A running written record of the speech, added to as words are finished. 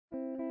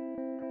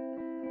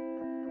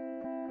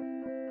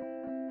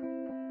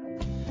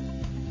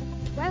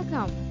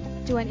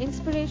Welcome to an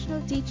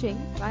inspirational teaching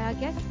by our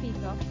guest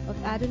speaker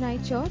of Adonai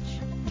Church,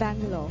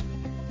 Bangalore.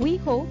 We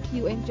hope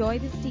you enjoy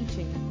this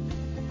teaching.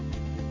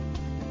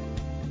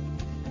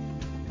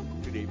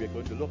 Today we're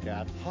going to look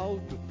at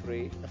how to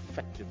pray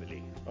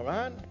effectively. All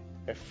right?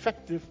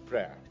 Effective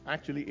prayer.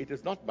 Actually, it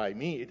is not by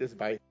me, it is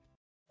by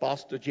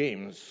Pastor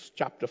James,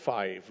 chapter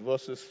 5,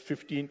 verses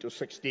 15 to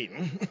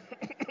 16.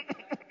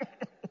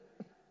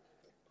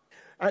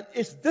 And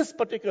it's this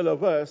particular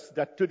verse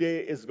that today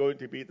is going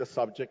to be the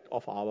subject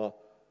of our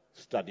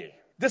study.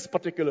 This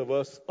particular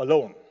verse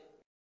alone.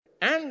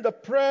 And the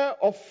prayer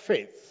of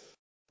faith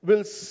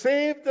will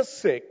save the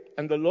sick,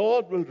 and the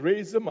Lord will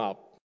raise him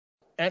up.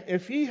 And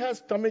if he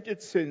has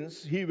committed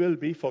sins, he will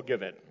be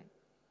forgiven.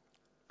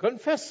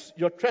 Confess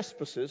your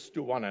trespasses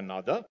to one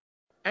another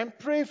and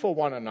pray for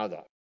one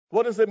another.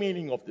 What is the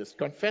meaning of this?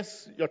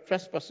 Confess your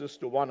trespasses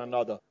to one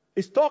another.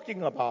 It's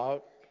talking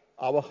about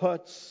our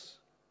hurts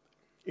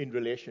in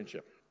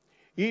relationship.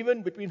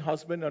 Even between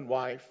husband and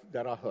wife,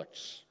 there are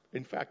hurts.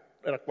 In fact,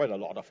 there are quite a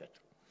lot of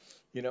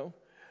it,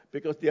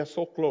 because they are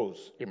so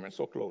close,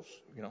 so close,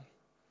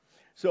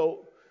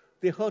 So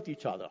they hurt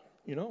each other,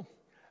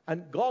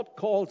 And God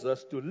calls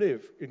us to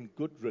live in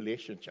good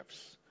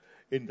relationships.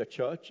 In the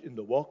church, in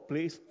the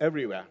workplace,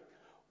 everywhere.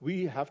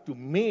 We have to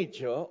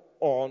major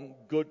on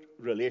good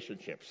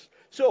relationships.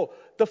 So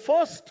the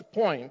first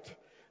point,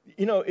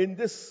 in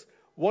this,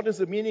 what is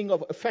the meaning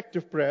of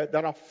effective prayer?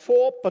 There are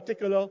 4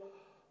 particular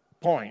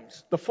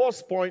points. The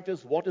first point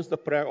is, what is the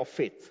prayer of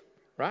faith?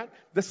 Right?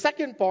 The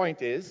second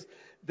point is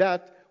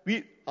that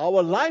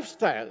our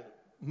lifestyle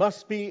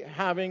must be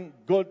having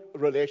good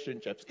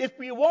relationships. If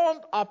we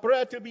want our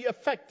prayer to be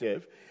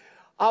effective,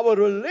 our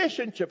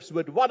relationships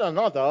with one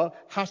another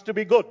has to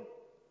be good.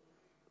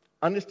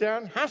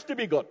 Understand? Has to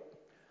be good.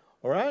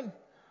 All right?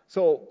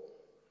 So,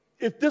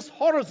 if this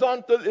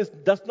horizontal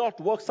does not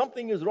work,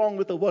 something is wrong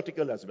with the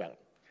vertical as well.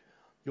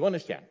 You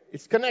understand?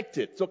 It's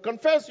connected. So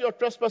confess your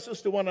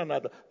trespasses to one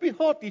another. We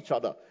hurt each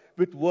other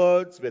with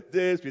words, with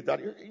this, with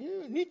that.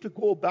 You need to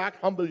go back,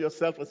 humble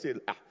yourself and say,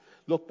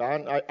 look,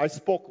 man, I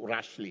spoke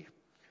rashly.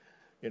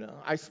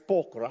 I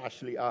spoke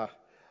rashly.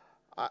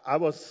 I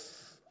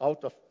was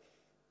out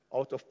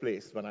of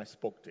place when I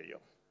spoke to you.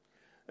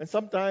 And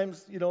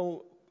sometimes,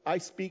 I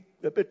speak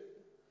a bit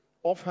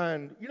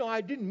offhand. I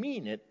didn't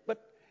mean it,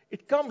 but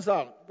it comes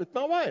out with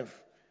my wife.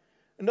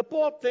 And the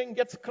poor thing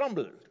gets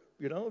crumbled,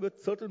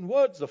 with certain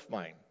words of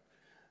mine.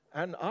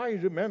 And I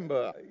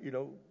remember,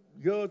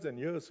 years and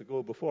years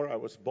ago, before I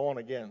was born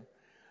again,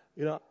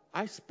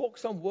 I spoke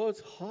some words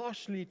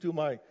harshly to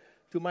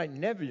my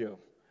nephew.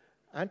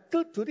 And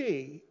till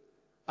today,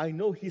 I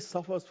know he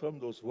suffers from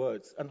those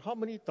words. And how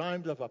many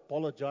times I've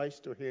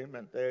apologized to him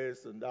and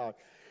this and that.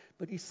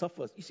 But he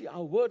suffers. You see,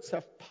 our words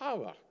have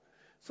power.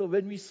 So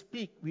when we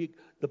speak,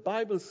 the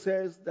Bible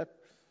says that,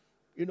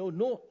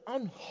 no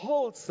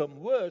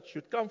unwholesome words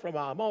should come from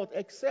our mouth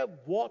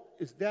except what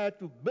is there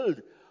to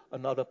build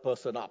another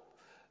person up.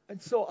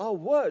 And so our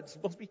words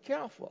must be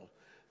careful.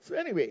 So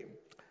anyway,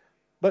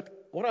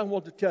 but what I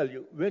want to tell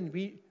you, when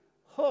we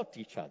hurt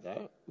each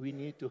other, we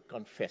need to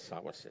confess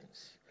our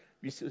sins.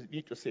 We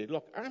need to say,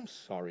 look, I'm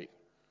sorry.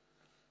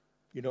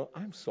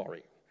 I'm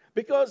sorry.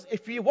 Because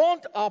if we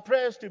want our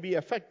prayers to be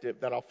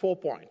effective, there are 4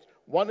 points.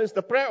 One is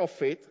the prayer of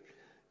faith.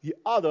 The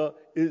other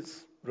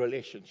is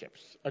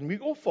relationships. And we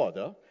go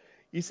further.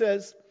 He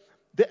says,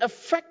 the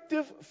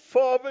effective,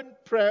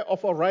 fervent prayer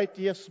of a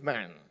righteous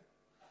man.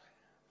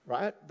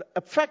 Right? The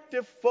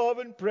effective,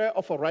 fervent prayer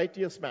of a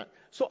righteous man.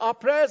 So our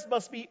prayers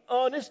must be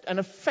earnest and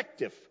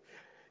effective.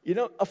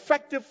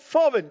 Effective,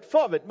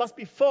 fervent must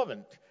be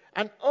fervent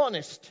and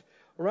earnest.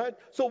 Right?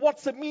 So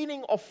what's the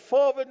meaning of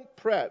fervent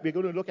prayer? We're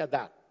going to look at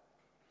that.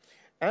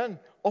 And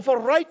of a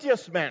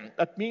righteous man,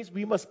 that means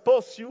we must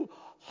pursue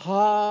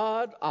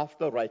hard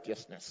after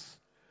righteousness.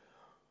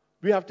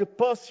 We have to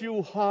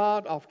pursue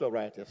hard after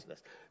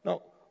righteousness.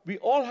 Now, we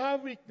all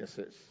have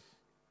weaknesses.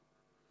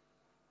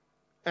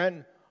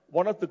 And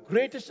one of the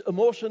greatest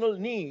emotional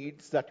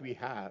needs that we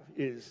have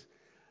is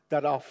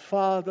that our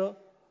Father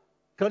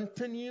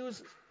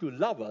continues to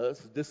love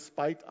us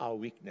despite our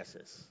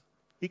weaknesses.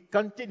 He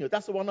continues.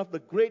 That's one of the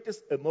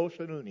greatest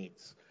emotional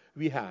needs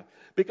we have.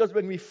 Because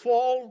when we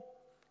fall,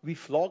 we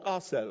flog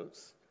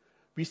ourselves.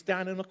 We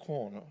stand in a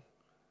corner.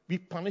 We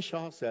punish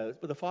ourselves.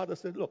 But the Father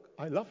said, look,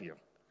 I love you.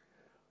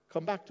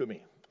 Come back to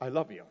me. I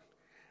love you.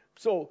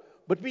 So,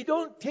 but we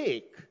don't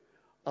take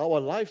our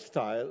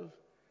lifestyle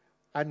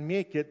and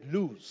make it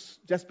loose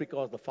just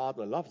because the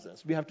Father loves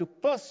us. We have to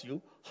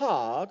pursue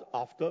hard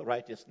after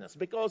righteousness.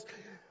 Because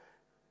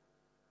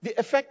the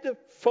effective,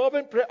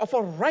 fervent prayer of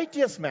a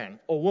righteous man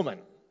or woman,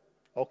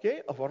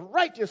 of a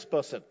righteous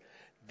person,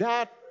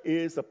 that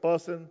is a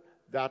person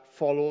that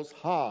follows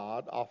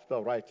hard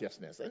after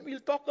righteousness. And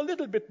we'll talk a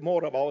little bit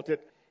more about it.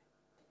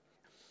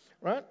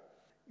 Right?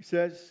 He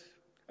says,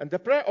 and the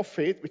prayer of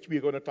faith, which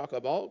we're going to talk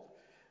about,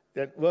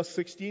 then verse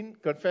 16,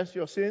 confess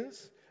your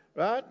sins,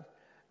 right?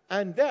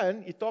 And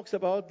then he talks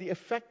about the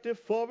effective,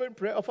 fervent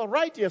prayer of a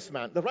righteous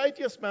man. The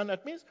righteous man,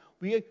 that means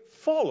we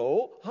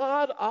follow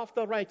hard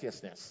after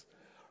righteousness,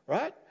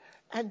 right?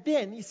 And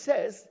then he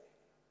says,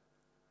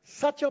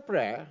 such a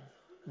prayer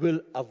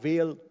will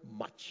avail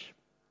much.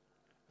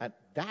 And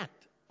that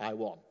I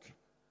want.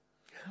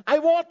 I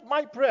want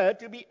my prayer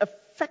to be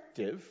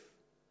effective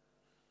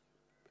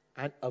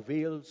and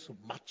avails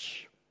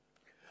much.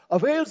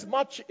 Avails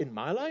much in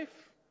my life,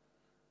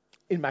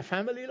 in my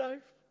family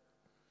life,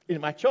 in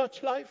my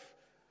church life,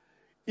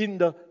 in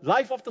the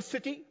life of the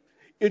city,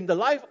 in the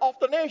life of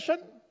the nation.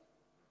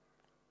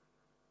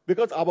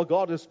 Because our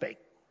God is big.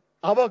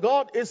 Our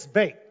God is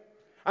big.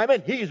 I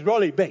mean, He is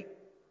really big.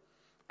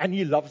 And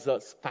He loves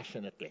us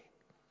passionately.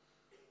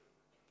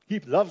 He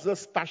loves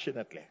us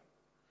passionately.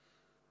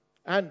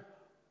 And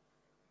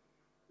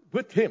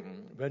with Him,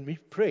 when we're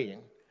praying,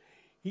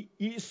 He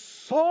is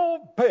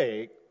so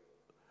big,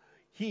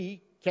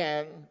 He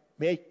can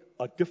make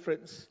a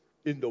difference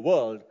in the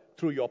world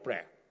through your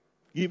prayer.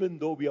 Even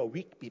though we are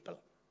weak people,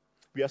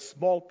 we are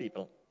small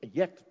people,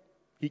 yet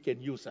He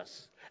can use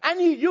us. And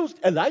He used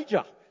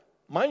Elijah,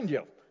 mind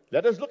you.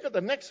 Let us look at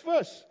the next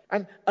verse.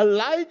 And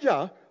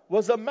Elijah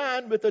was a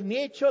man with a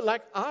nature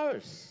like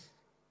ours.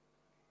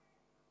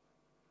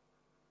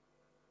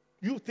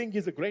 You think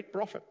he's a great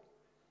prophet.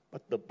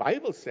 But the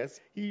Bible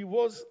says he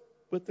was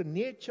with a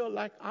nature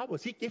like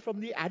ours. He came from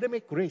the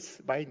Adamic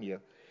race, mind you.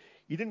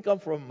 He didn't come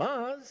from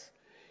Mars.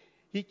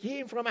 He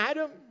came from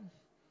Adam.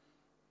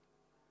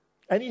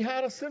 And he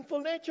had a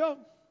sinful nature.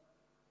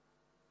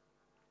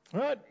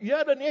 Right? He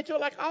had a nature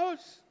like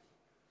ours.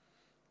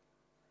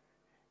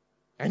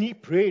 And he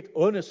prayed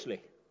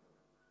earnestly,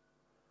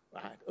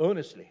 right,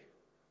 earnestly,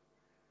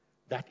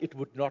 that it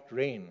would not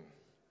rain.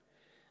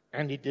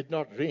 And it did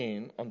not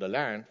rain on the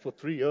land for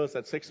 3 years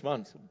and 6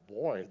 months.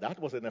 Boy, that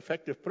was an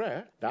effective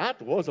prayer.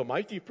 That was a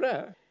mighty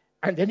prayer.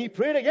 And then he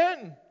prayed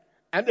again.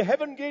 And the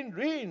heaven gained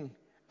rain.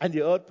 And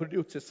the earth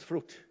produced its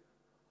fruit.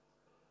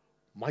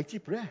 Mighty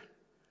prayer.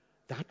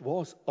 That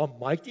was a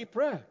mighty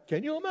prayer.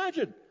 Can you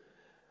imagine?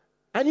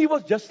 And he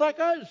was just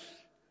like us.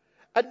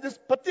 And this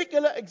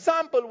particular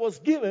example was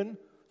given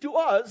to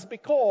us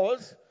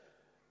because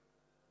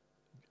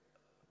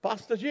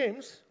Pastor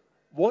James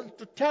wants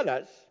to tell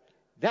us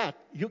that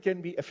you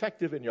can be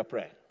effective in your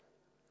prayer.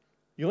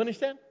 You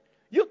understand?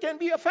 You can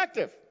be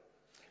effective.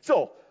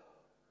 So,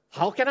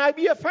 how can I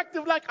be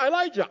effective like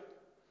Elijah?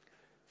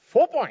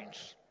 4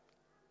 points.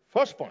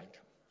 First point,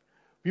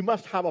 we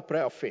must have a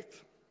prayer of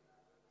faith.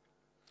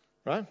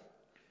 Right?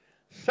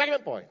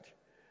 Second point,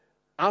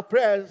 our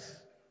prayers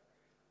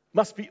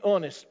must be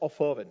earnest or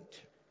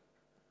fervent.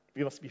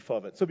 We must be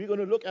fervent. So we're going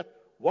to look at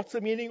what's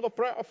the meaning of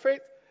prayer of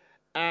faith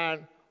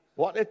and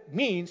what it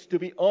means to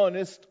be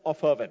earnest or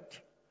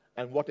fervent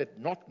and what it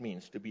not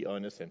means to be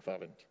earnest and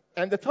fervent.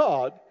 And the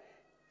third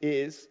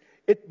is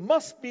it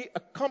must be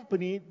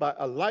accompanied by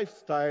a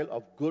lifestyle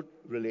of good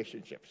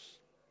relationships.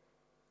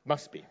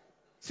 Must be.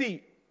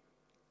 See,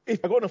 if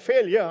you're going to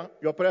fail here,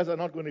 your prayers are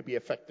not going to be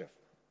effective.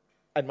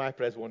 And my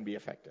prayers won't be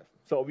effective.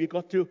 So we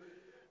got to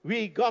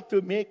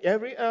make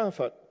every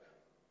effort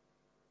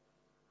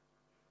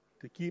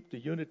to keep the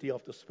unity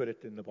of the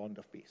Spirit in the bond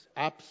of peace.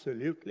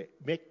 Absolutely.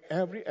 Make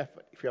every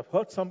effort. If you have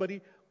hurt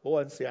somebody, go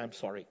and say, I'm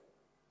sorry.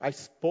 I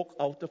spoke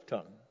out of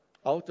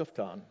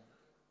turn.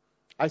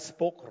 I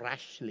spoke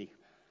rashly.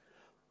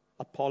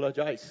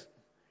 Apologize.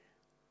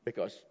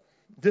 Because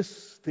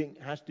this thing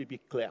has to be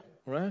clear.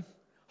 Right?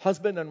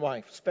 Husband and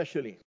wife,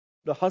 especially.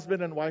 The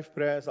husband and wife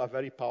prayers are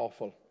very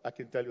powerful. I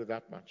can tell you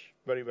that much.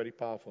 Very, very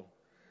powerful.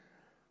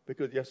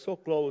 Because they are so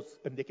close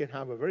and they can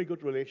have a very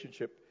good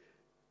relationship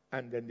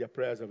and then their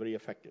prayers are very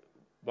effective.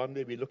 One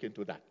day we look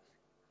into that.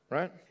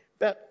 Right?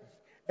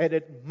 And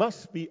it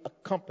must be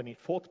accompanied,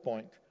 fourth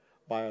point,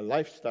 by a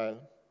lifestyle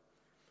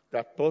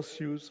that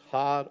pursues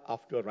hard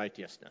after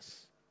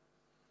righteousness.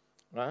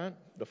 Right?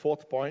 The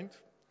fourth point,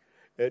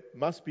 it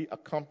must be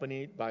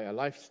accompanied by a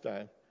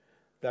lifestyle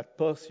that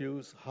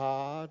pursues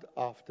hard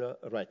after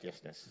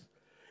righteousness.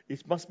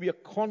 It must be a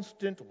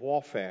constant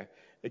warfare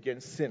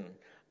against sin.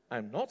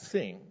 I'm not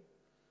saying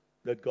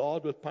that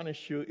God will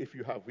punish you if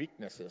you have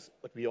weaknesses,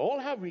 but we all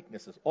have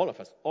weaknesses, all of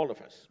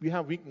us. We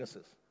have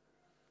weaknesses.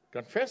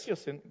 Confess your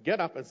sin,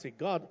 get up and say,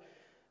 God,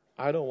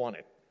 I don't want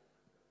it.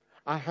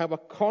 I have a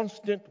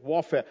constant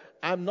warfare.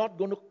 I'm not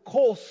going to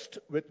coast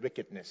with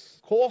wickedness.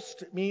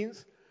 Coast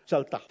means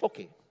chalta.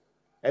 Okay.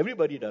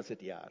 Everybody does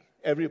it, yaar.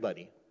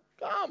 Everybody.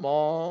 Come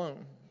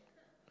on.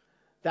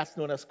 That's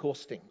known as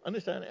coasting.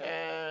 Understand?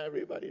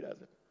 Everybody does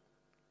it.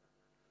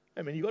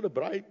 I mean, you got to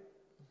bribe.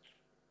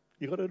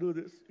 You got to do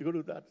this. You got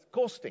to do that.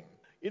 Coasting.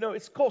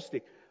 It's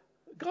coasting.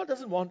 God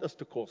doesn't want us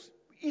to coast.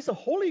 He's a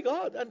holy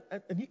God,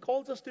 and He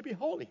calls us to be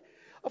holy.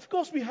 Of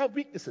course, we have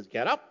weaknesses.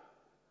 Get up.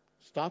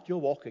 Start your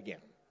walk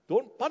again.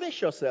 Don't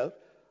punish yourself.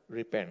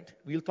 Repent.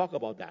 We'll talk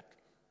about that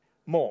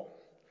more.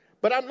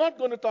 But I'm not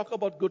going to talk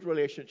about good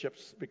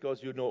relationships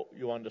because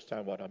you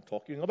understand what I'm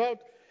talking about.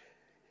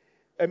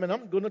 I mean,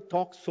 I'm going to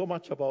talk so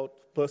much about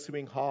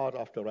pursuing hard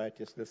after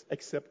righteousness,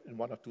 except in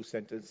 1 or 2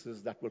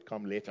 sentences that will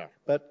come later.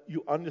 But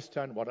you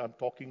understand what I'm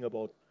talking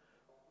about.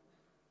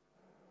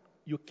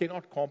 You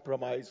cannot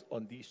compromise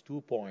on these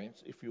 2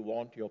 points if you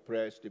want your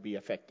prayers to be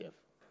effective.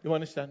 You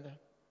understand that?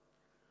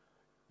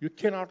 You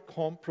cannot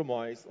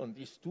compromise on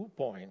these 2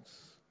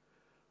 points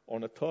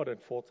on a third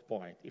and fourth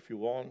point if you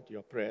want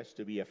your prayers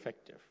to be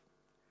effective.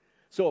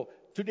 So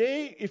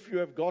today, if you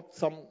have got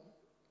some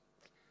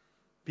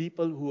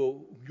people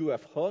who you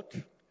have hurt,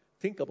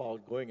 think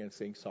about going and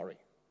saying sorry.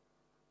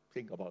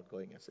 Think about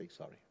going and saying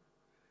sorry.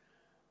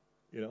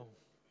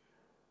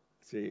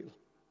 Say,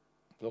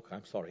 look,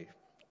 I'm sorry.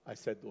 I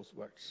said those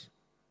words.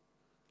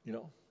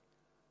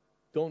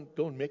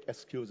 Don't make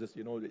excuses.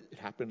 It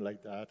happened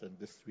like that and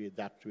this way,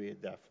 that way,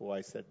 therefore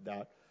I said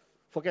that.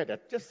 Forget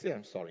that. Just say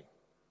I'm sorry.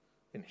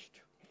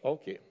 Finished.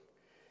 Okay.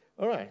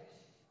 All right.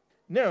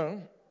 Now,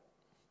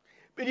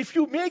 but if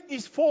you make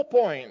these 4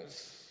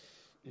 points,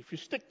 if you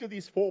stick to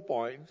these 4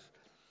 points,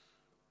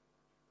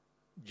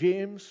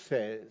 James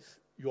says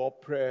your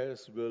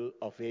prayers will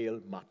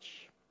avail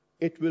much.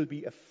 It will be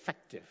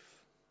effective.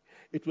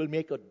 It will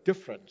make a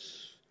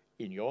difference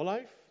in your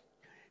life,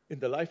 in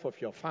the life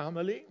of your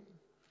family,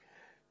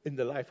 in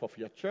the life of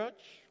your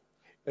church,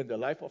 in the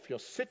life of your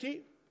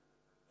city,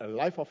 in the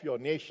life of your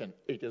nation.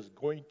 It is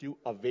going to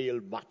avail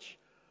much.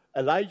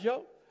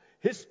 Elijah,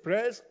 his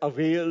prayers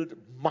availed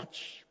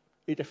much.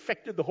 It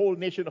affected the whole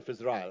nation of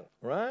Israel,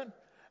 right?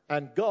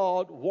 And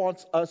God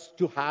wants us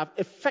to have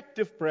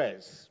effective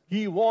prayers.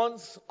 He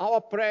wants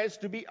our prayers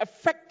to be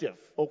effective,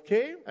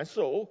 okay? And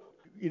so,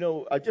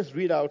 I'll just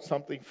read out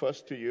something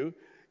first to you.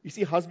 You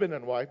see, husband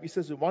and wife, he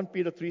says in 1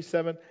 Peter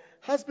 3:7,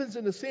 husbands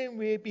in the same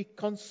way be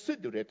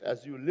considerate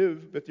as you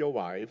live with your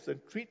wives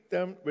and treat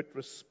them with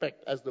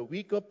respect as the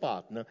weaker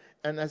partner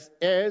and as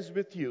heirs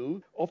with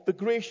you of the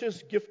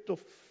gracious gift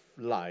of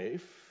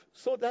life,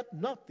 so that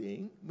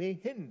nothing may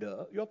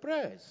hinder your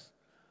prayers.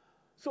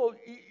 So,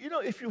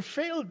 if you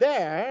fail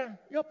there,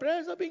 your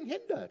prayers are being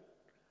hindered.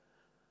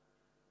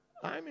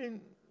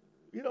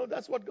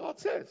 That's what God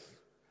says.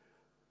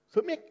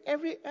 So make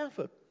every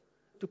effort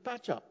to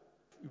patch up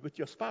with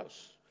your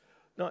spouse.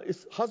 Now,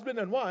 it's husband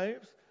and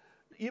wives.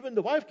 Even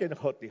the wife can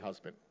hurt the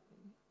husband.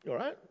 All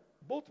right?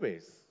 Both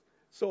ways.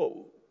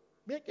 So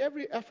make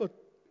every effort.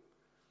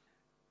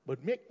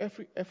 But make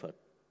every effort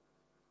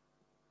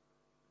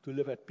to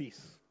live at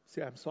peace.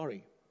 Say, I'm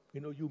sorry.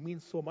 You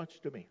mean so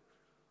much to me.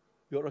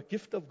 You're a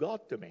gift of God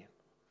to me.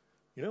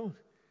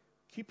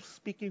 Keep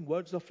speaking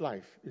words of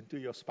life into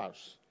your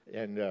spouse.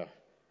 And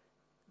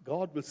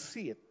God will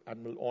see it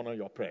and will honor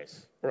your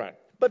prayers. All right.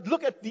 But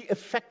look at the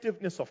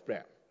effectiveness of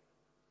prayer.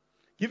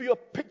 Give you a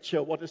picture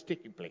of what is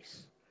taking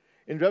place.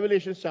 In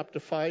Revelation chapter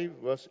 5,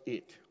 verse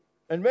 8.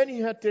 And when he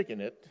had taken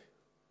it,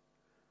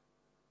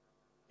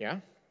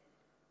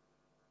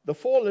 the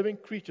 4 living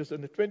creatures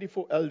and the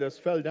 24 elders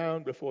fell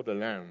down before the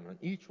Lamb. And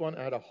each one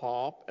had a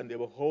harp, and they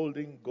were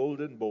holding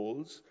golden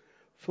bowls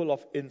full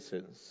of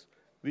incense,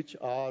 which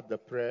are the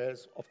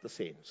prayers of the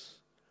saints.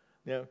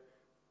 Now,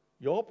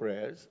 your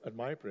prayers and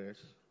my prayers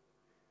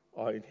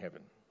are in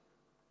heaven,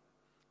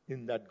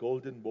 in that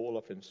golden bowl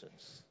of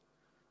incense.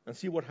 And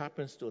see what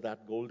happens to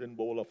that golden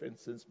bowl of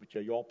incense, which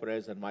are your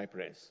prayers and my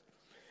prayers.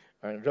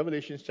 And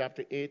Revelation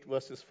chapter 8,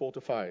 verses 4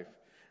 to 5.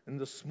 And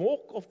the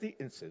smoke of the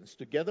incense,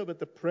 together with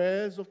the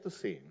prayers of the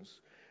saints,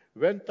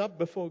 went up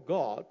before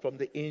God from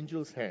the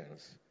angel's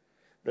hands.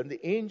 Then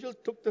the angel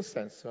took the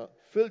censer,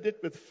 filled it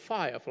with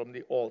fire from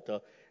the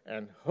altar,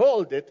 and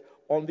hurled it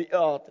on the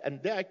earth.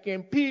 And there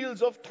came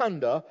peals of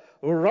thunder,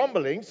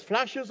 rumblings,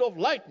 flashes of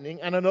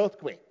lightning, and an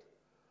earthquake.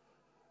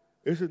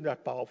 Isn't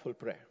that powerful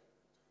prayer?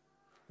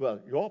 Well,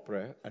 your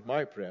prayer and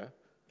my prayer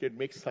can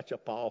make such a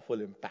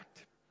powerful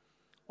impact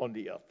on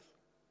the earth.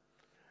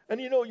 And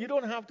you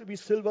don't have to be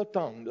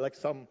silver-tongued like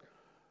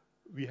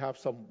we have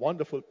some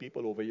wonderful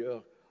people over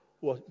here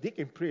they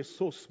can pray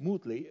so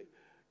smoothly,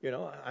 and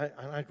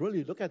I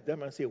really look at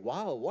them and say,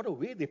 wow, what a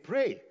way they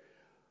pray.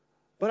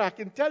 But I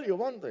can tell you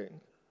one thing,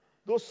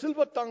 those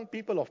silver-tongued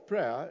people of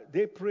prayer,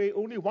 they pray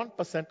only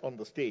 1% on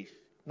the stage.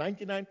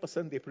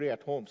 99% they pray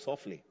at home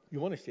softly.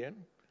 You understand?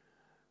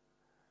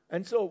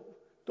 And so,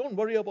 don't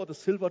worry about the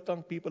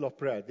silver-tongued people of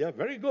prayer. They are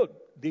very good.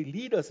 They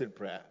lead us in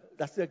prayer.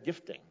 That's their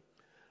gifting.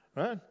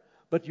 Right?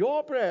 But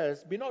your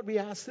prayers may not be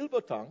as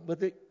silver-tongued, but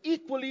they're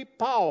equally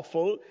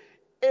powerful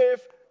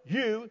if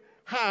you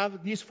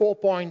have these 4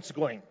 points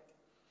going.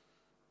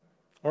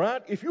 All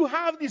right? If you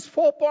have these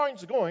 4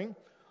 points going,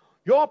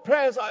 your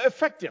prayers are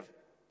effective.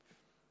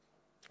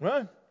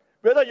 Right?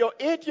 Whether you're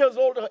 8 years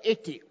old or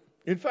 80.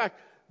 In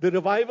fact, the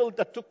revival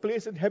that took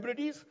place in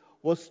Hebrides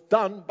was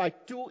done by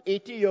 2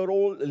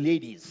 80-year-old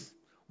ladies.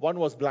 One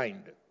was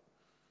blind.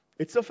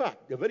 It's a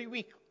fact. They're very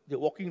weak. They're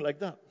walking like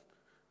that.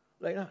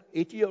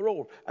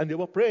 80-year-old. And they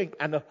were praying.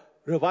 And a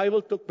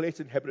revival took place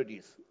in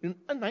Hebrides in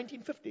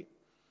 1950.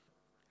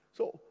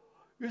 So,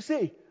 you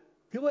see,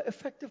 they were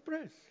effective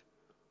prayers.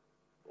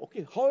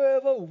 Okay,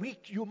 however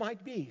weak you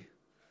might be,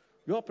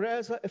 your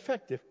prayers are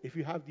effective if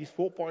you have these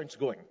 4 points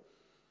going.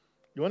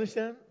 You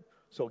understand?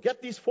 So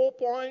get these 4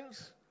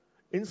 points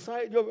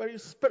inside your very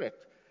spirit.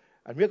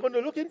 And we're going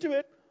to look into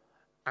it.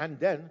 And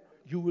then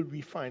you will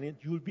refine it.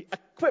 You will be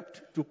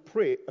equipped to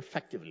pray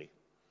effectively.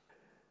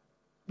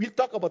 We'll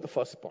talk about the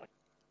first point,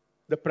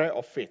 the prayer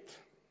of faith.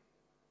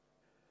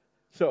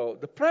 So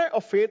the prayer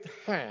of faith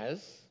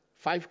has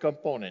 5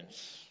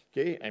 components.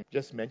 Okay, I'm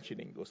just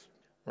mentioning those.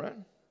 Right?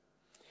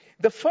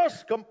 The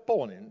first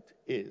component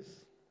is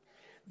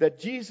that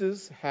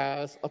Jesus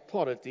has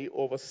authority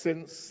over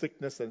sin,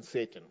 sickness, and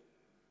Satan.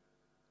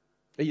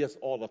 He has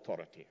all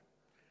authority.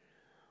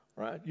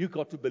 Right? You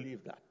got to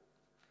believe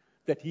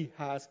that he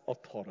has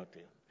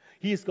authority.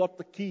 He's got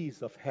the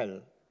keys of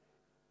hell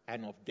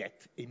and of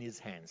death in his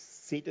hands.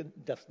 Satan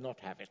does not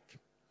have it.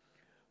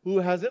 Who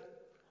has it?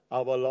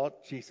 Our Lord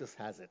Jesus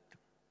has it.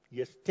 He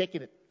has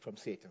taken it from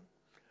Satan.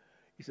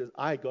 He says,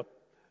 I got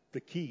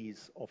the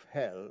keys of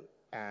hell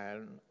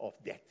and of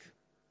death.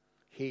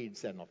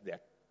 Hades and of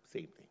death.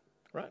 Same thing.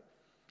 Right?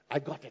 I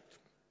got it.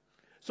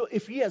 So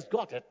if he has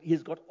got it,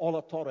 he's got all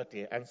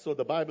authority. And so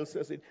the Bible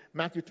says in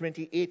Matthew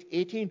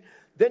 28:18,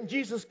 then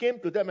Jesus came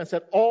to them and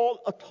said, all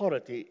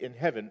authority in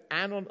heaven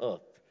and on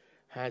earth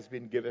has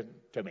been given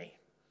to me.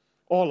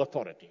 All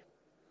authority.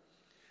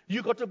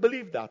 You got to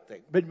believe that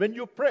thing. But when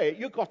you pray,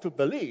 you got to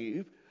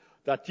believe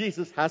that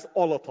Jesus has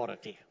all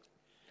authority.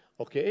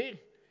 Okay?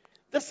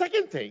 The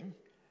second thing,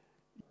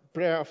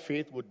 prayer of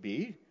faith would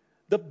be,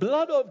 the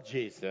blood of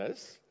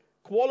Jesus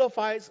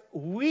qualifies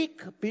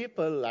weak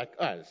people like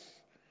us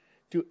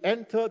to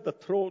enter the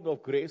throne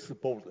of grace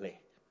boldly.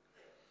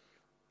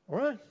 All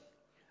right?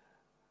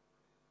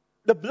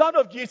 The blood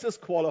of Jesus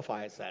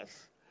qualifies us.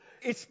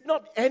 It's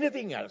not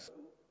anything else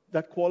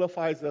that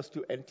qualifies us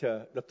to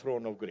enter the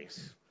throne of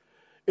grace.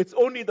 It's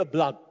only the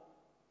blood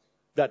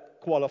that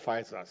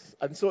qualifies us.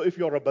 And so if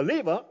you're a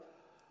believer,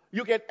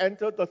 you can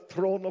enter the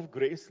throne of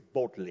grace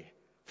boldly.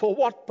 For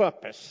what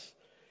purpose?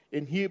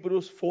 In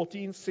Hebrews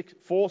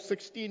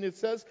 4:16 it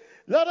says,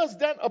 let us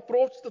then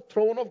approach the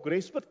throne of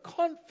grace with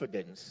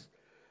confidence,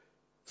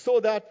 so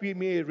that we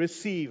may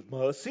receive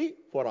mercy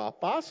for our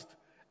past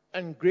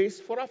and grace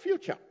for our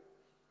future.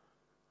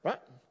 Right?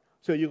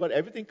 So you got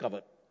everything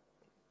covered.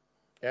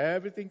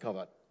 Everything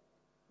covered.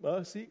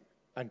 Mercy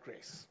and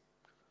grace.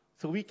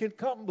 So we can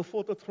come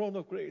before the throne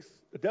of grace.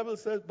 The devil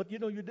says, but you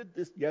did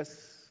this.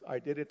 Yes, I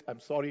did it. I'm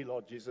sorry,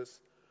 Lord Jesus.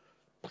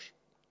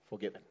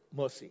 Forgiven.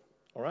 Mercy.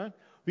 All right?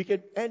 We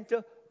can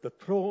enter the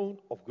throne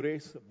of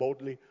grace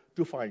boldly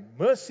to find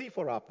mercy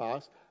for our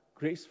past,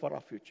 grace for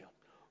our future.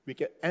 We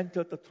can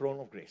enter the throne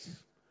of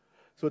grace.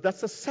 So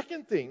that's the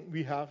second thing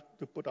we have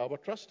to put our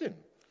trust in.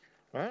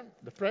 Right?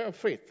 The prayer of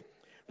faith.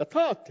 The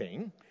third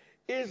thing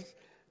is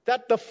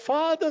that the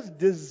Father's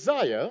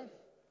desire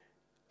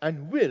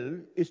and will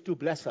is to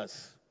bless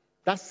us.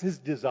 That's his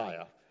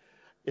desire.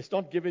 It's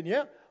not given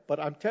here, but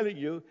I'm telling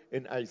you,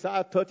 in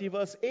Isaiah 30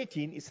 verse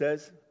 18, it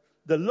says,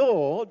 the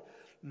Lord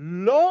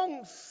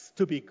longs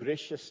to be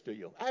gracious to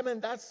you. I mean,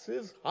 that's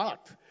his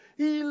heart.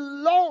 He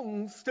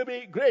longs to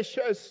be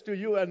gracious to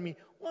you and me.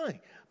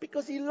 Why?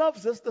 Because he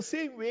loves us the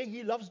same way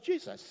he loves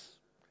Jesus.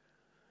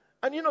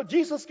 And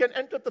Jesus can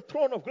enter the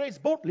throne of grace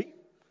boldly.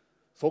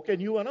 So can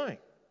you and I.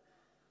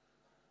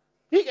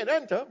 He can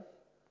enter.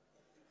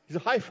 He's a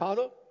high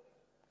father.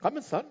 Come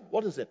in, son.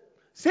 What is it?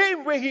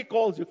 Same way he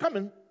calls you. Come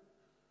in.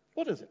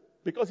 What is it?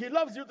 Because he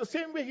loves you the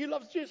same way he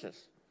loves Jesus.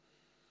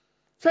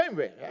 Same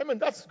way. I mean,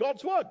 that's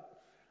God's word.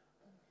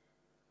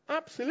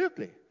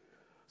 Absolutely.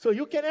 So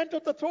you can enter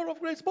the throne of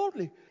grace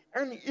boldly.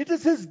 And it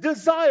is his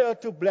desire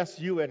to bless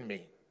you and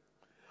me.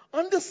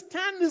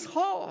 Understand his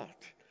heart.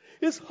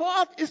 His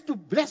heart is to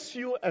bless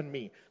you and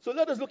me. So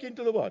let us look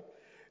into the word.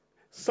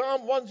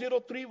 Psalm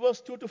 103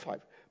 verse 2-5.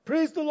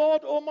 Praise the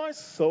Lord, O my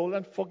soul,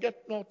 and forget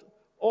not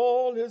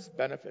all his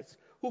benefits,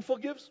 who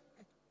forgives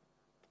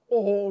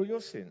all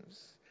your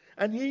sins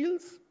and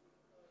heals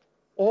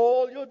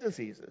all your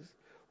diseases,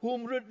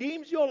 whom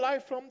redeems your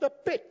life from the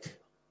pit,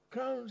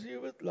 crowns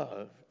you with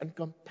love and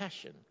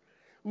compassion,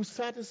 who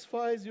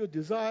satisfies your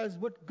desires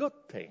with good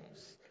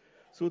things,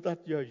 so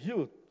that your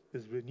youth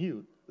is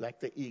renewed like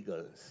the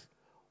eagles.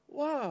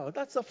 Wow,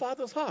 that's the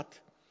Father's heart.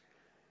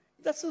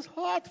 That's his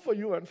heart for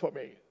you and for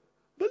me.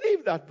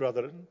 Believe that,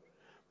 brethren.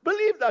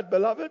 Believe that,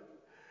 beloved.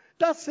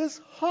 That's his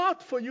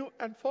heart for you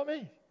and for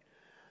me.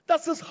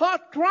 That's his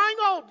heart crying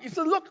out. He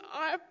says, look,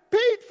 I have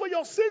paid for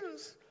your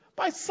sins.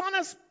 My son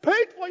has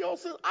paid for your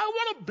sins. I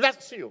want to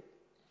bless you.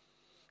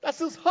 That's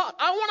his heart.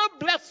 I want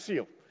to bless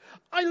you.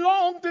 I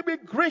long to be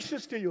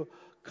gracious to you.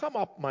 Come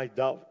up, my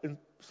dove, in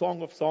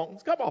Song of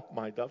Songs. Come up,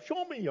 my dove.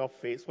 Show me your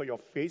face, for your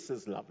face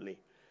is lovely.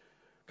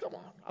 Come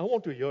on. I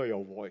want to hear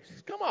your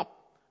voice. Come up.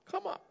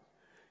 Come up.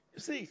 You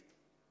see,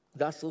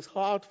 that's his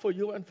heart for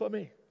you and for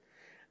me.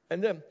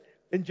 And then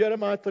in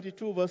Jeremiah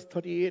 32, verse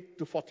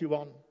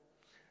 38-41,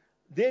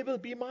 they will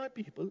be my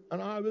people,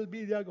 and I will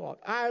be their God.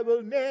 I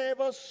will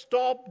never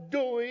stop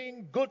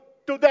doing good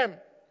to them.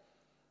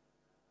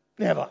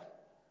 Never.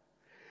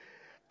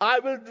 I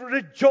will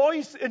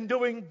rejoice in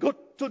doing good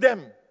to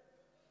them.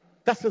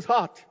 That's his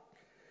heart.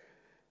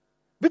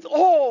 With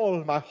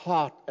all my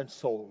heart and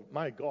soul.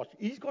 My God,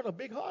 he's got a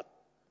big heart.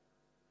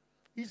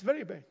 He's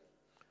very big.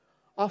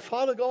 Our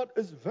Father God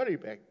is very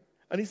big.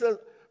 And he says,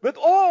 with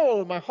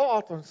all my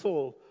heart and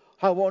soul,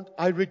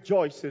 I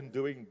rejoice in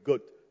doing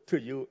good to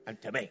you and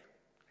to me.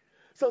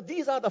 So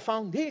these are the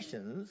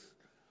foundations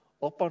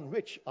upon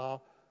which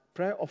our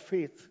prayer of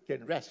faith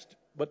can rest.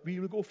 But we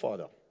will go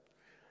further.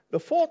 The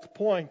fourth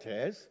point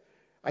is,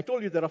 I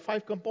told you there are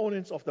 5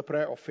 components of the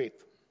prayer of faith.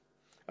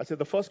 I said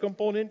the first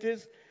component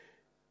is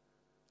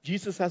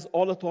Jesus has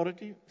all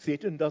authority,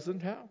 Satan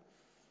doesn't have.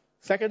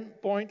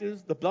 Second point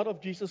is the blood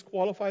of Jesus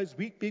qualifies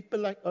weak people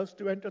like us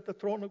to enter the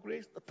throne of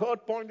grace. The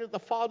third point is the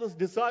Father's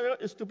desire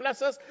is to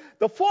bless us.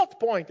 The fourth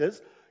point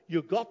is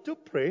you got to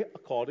pray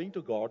according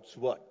to God's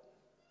word.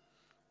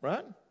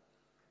 Right?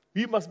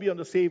 We must be on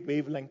the same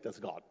wavelength as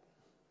God.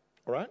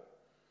 All right?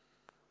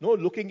 No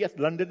looking at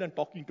London and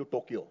talking to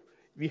Tokyo.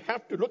 We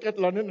have to look at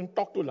London and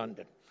talk to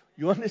London.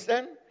 You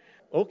understand?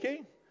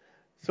 Okay?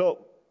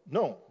 So,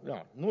 no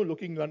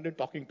looking London,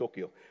 talking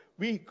Tokyo.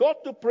 We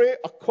got to pray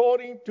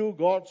according to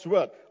God's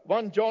word.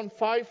 1 John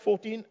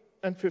 5:14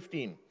 and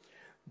 15.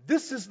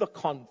 This is the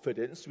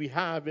confidence we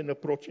have in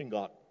approaching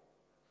God.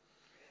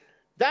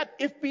 That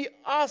if we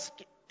ask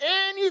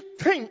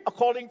anything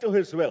according to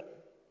His will,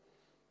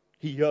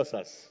 He hears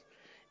us.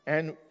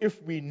 And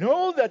if we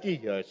know that He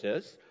hears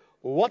us,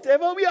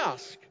 whatever we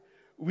ask,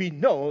 we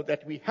know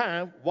that we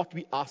have what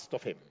we asked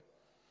of Him.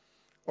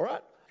 All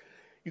right?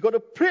 You've got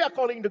to pray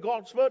according to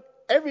God's word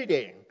every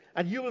day,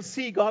 and you will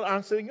see God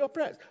answering your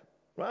prayers.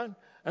 Right?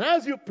 And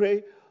as you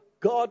pray,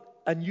 God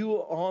and you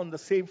are on the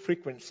same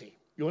frequency.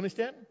 You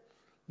understand?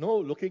 No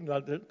looking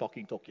London,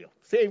 talking Tokyo.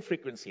 Same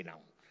frequency now.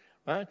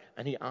 Right?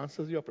 And He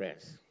answers your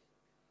prayers.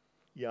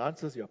 He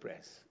answers your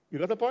prayers. You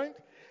got the point?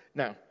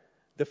 Now,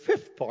 the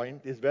fifth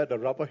point is where the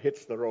rubber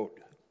hits the road.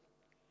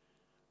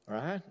 All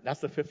right?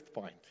 That's the fifth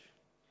point.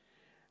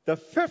 The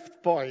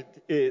fifth point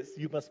is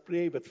you must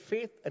pray with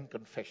faith and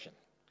confession.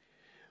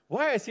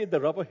 Why I say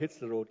the rubber hits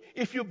the road?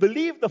 If you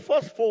believe the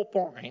first 4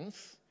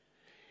 points,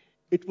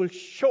 it will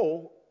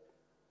show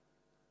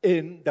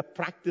in the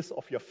practice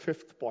of your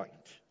fifth point.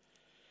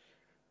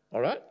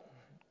 All right?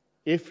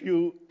 If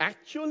you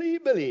actually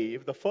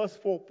believe the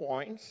first 4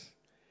 points,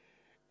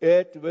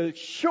 it will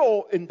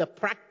show in the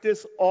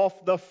practice of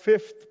the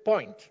fifth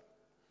point.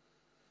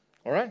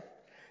 All right?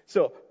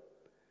 So,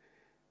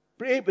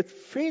 pray with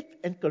faith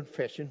and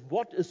confession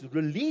what is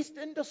released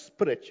in the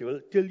spiritual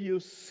till you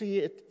see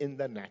it in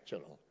the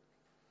natural.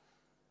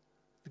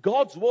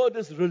 God's word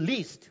is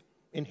released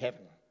in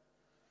heaven.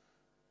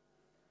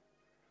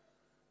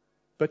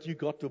 But you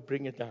got to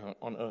bring it down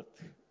on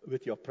earth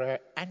with your prayer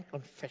and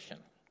confession.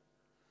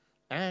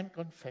 And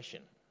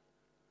confession.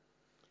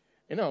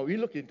 You know, we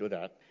look into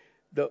that.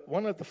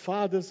 One of the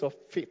fathers of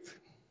faith,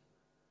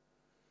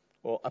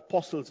 or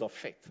apostles of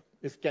faith,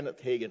 is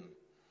Kenneth Hagin.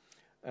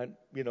 And,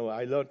 you know,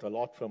 I learned a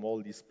lot from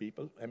all these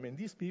people. I mean,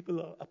 these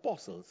people are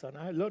apostles, and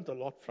I learned a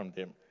lot from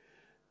them.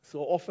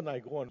 So often I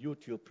go on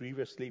YouTube.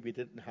 Previously, we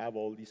didn't have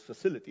all these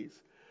facilities.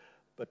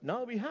 But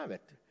now we have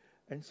it.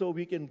 And so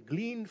we can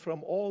glean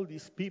from all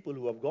these people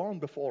who have gone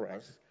before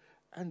us,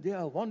 and they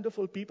are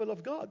wonderful people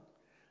of God.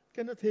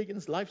 Kenneth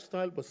Hagin's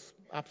lifestyle was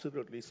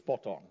absolutely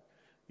spot on,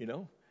 you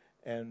know.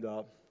 And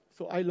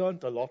so I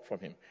learned a lot from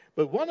him.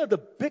 But one of the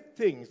big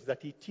things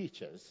that he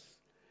teaches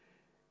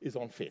is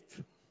on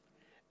faith.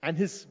 And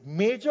his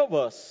major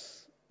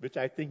verse, which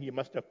I think he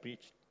must have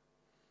preached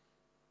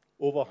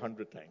over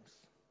 100 times,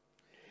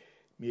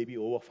 maybe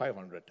over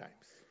 500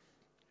 times,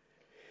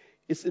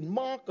 is in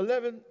Mark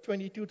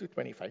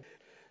 11:22-25.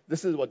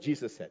 This is what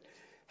Jesus said.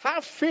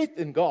 Have faith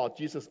in God,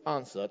 Jesus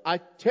answered. I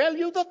tell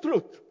you the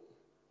truth.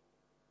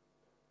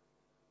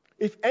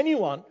 If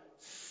anyone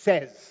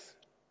says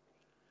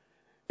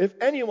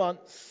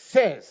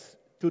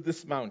to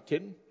this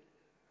mountain,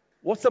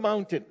 what's a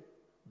mountain?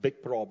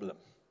 Big problem.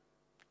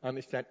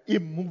 Understand?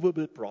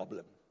 Immovable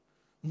problem.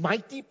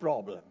 Mighty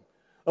problem.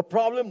 A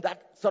problem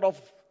that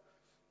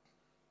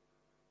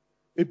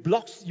it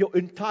blocks your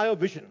entire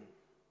vision.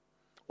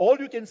 All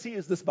you can see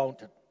is this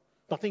mountain.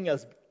 Nothing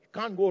else. You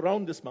can't go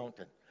around this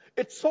mountain.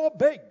 It's so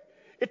big.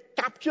 It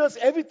captures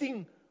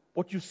everything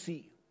what you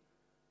see.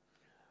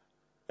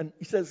 And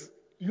he says,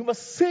 you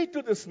must say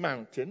to this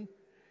mountain,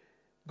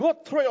 go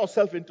throw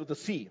yourself into the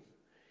sea.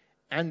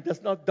 And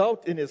does not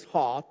doubt in his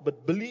heart,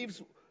 but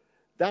believes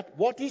that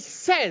what he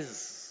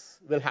says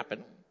will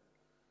happen.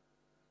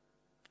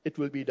 It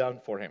will be done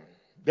for him.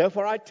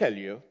 Therefore I tell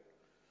you,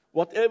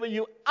 whatever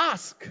you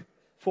ask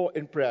for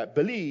in prayer,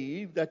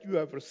 believe that you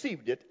have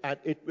received it and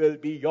it will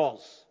be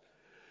yours.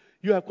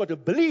 You have got to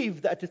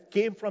believe that it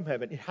came from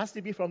heaven. It has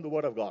to be from the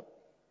Word of God.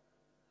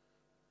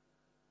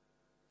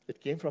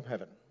 It came from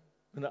heaven.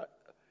 And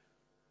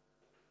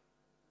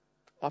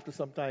after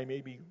some time,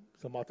 maybe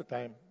some other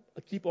time,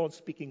 I keep on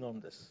speaking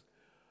on this.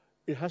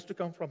 It has to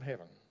come from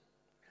heaven.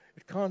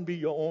 It can't be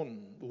your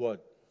own word.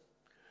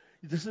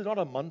 This is not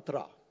a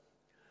mantra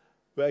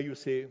where you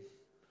say,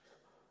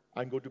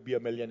 I'm going to be a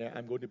millionaire,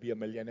 I'm going to be a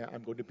millionaire,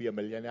 I'm going to be a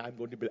millionaire, I'm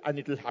going to be, and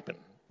it will happen.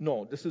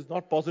 No, this is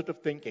not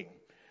positive thinking.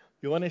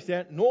 You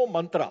understand? No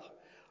mantra,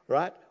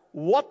 right?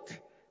 What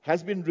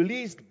has been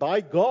released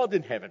by God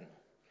in heaven?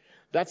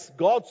 That's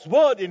God's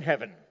word in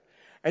heaven.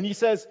 And he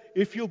says,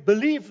 if you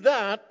believe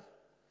that,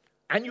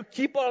 and you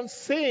keep on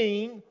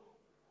saying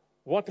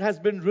what has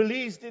been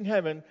released in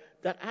heaven,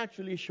 that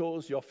actually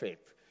shows your faith.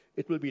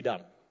 It will be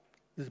done.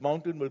 This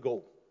mountain will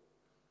go.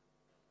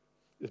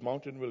 This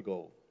mountain will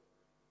go.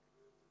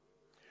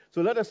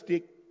 So let us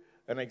take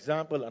an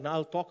example, and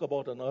I'll talk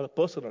about another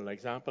personal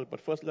example, but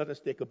first let us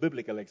take a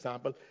biblical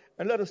example,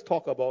 and let us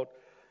talk about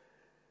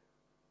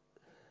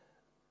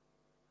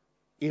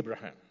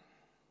Abraham.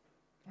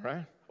 All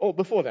right? Oh,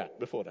 before that.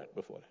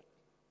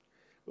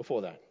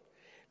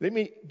 Let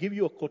me give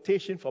you a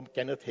quotation from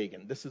Kenneth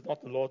Hagin. This is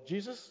not the Lord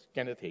Jesus,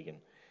 Kenneth Hagin.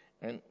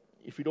 And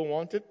if you don't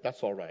want it,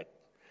 that's all right.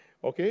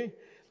 Okay?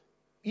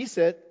 He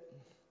said,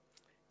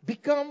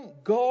 become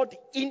God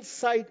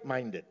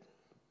inside-minded.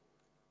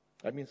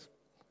 That means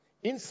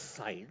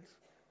inside,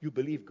 you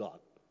believe God.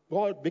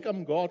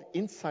 Become God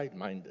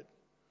inside-minded.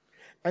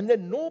 And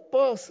then no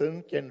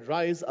person can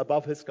rise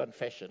above his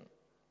confession.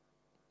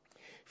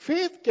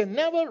 Faith can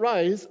never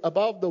rise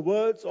above the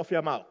words of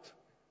your mouth.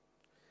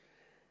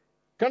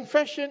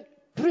 Confession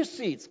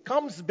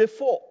comes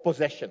before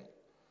possession.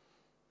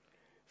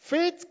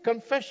 Faith's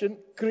confession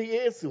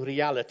creates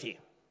reality.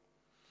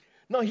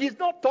 Now, he's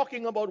not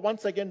talking about,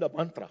 once again, the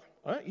mantra.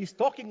 Right? He's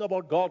talking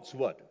about God's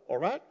word. All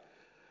right?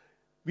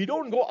 We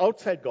don't go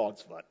outside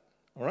God's word.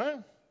 All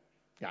right?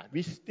 Yeah,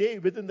 we stay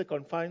within the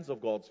confines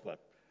of God's word.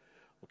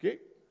 Okay?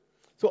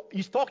 So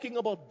he's talking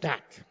about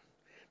that.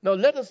 Now,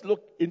 let us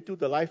look into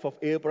the life of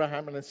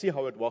Abraham and see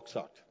how it works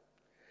out.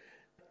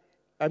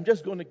 I'm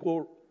just going to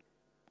go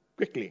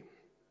quickly.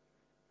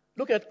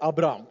 Look at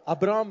Abram.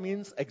 Abram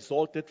means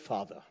exalted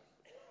father.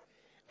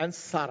 And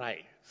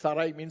Sarai.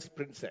 Sarai means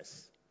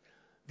princess.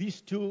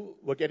 These two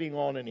were getting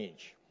on in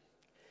age.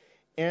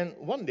 And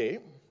one day,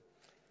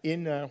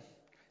 in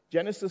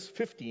Genesis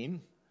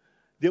 15,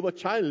 they were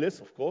childless,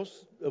 of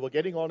course. They were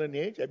getting on in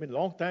age.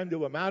 Long time they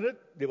were married.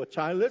 They were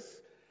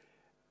childless.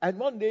 And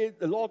one day,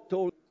 the Lord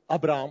told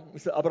Abram, he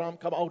said, Abram,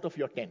 come out of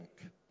your tent.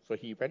 So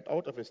he went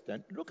out of his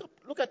tent.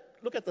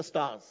 Look at the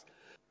stars.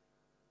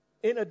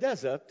 In a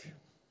desert,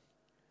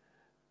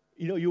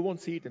 you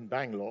won't see it in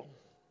Bangalore,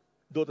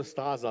 though the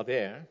stars are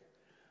there.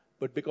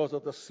 But because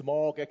of the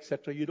smog,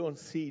 etc., you don't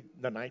see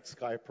the night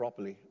sky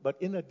properly.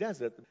 But in a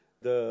desert,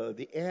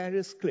 the air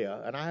is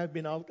clear. And I have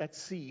been out at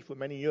sea for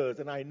many years.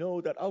 And I know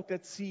that out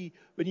at sea,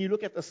 when you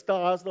look at the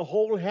stars, the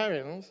whole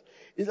heavens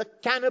is a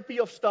canopy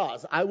of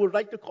stars. I would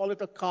like to call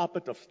it a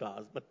carpet of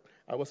stars. But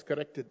I was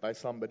corrected by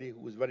somebody who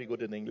was very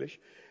good in English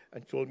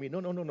and told me,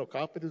 no,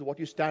 carpet is what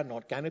you stand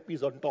on. Canopy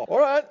is on top. All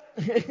right?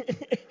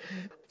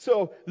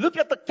 So look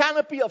at the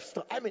canopy of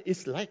stars.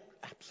 It's like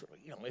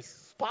absolutely, it's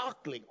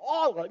sparkling.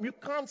 All right. You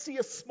can't see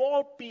a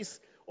small piece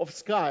of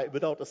sky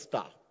without a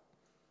star.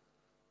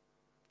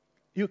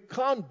 You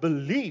can't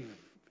believe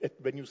it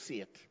when you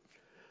see it.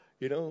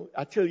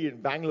 I tell you,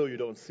 in Bangalore, you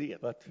don't see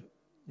it. But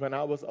when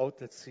I was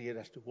out at sea and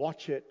I had to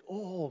watch it,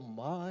 oh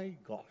my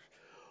gosh.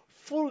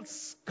 Full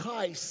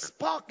sky,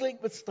 sparkling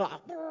with stars.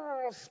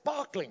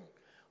 Sparkling.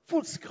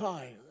 Full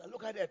sky.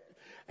 Look at it.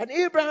 And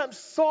Abraham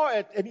saw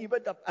it and he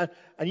went up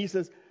and he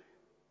says,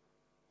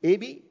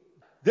 Abi,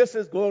 this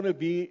is going to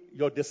be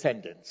your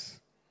descendants.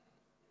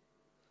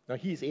 Now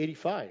he's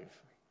 85.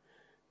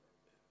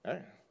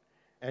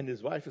 And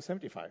his wife is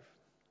 75.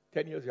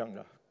 10 years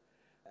younger.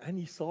 And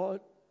he saw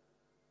it.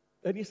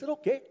 And he said,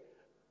 okay,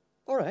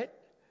 all right,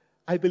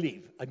 I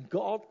believe. And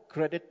God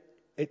credited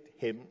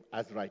him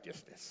as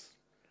righteousness.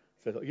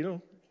 So,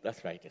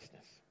 that's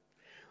righteousness.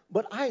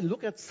 But I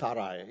look at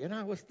Sarai, and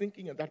I was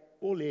thinking of that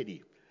poor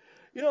lady.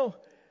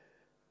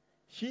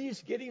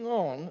 She's getting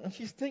on, and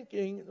she's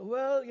thinking,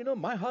 well,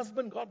 my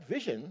husband got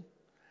vision,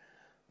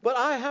 but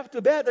I have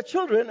to bear the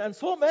children, and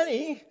so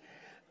many,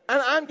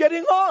 and I'm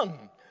getting on.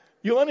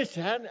 You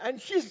understand? And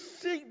she's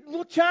saying,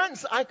 no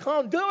chance, I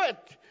can't do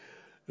it.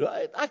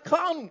 Right? I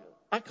can't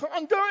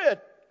do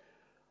it.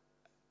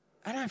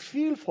 And I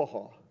feel for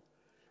her.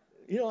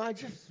 I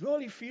just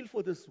really feel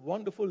for this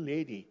wonderful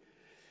lady.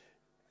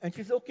 And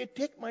she said, okay,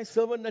 take my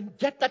servant and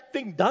get that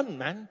thing done,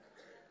 man.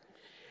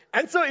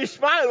 And so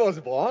Ishmael was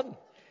born.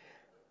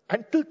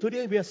 Until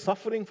today, we are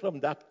suffering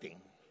from that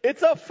thing.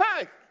 It's a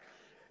fact.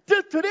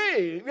 Till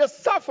today, we are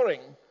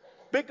suffering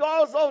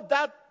because of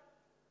that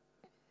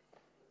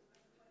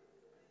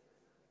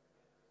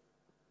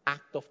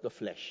act of the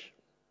flesh.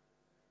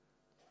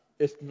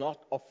 It's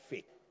not of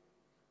faith.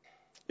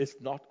 It's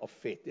not of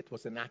faith. It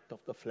was an act of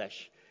the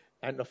flesh.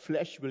 And the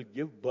flesh will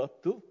give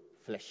birth to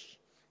flesh.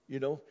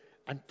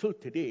 Until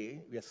today,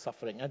 we are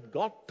suffering. And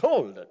God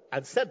told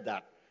and said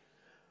that.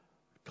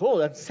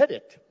 Told and said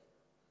it.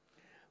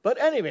 But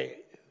anyway,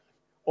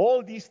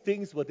 all these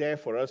things were there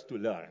for us to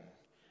learn.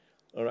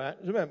 All right?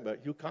 Remember,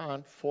 you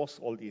can't force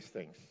all these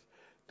things.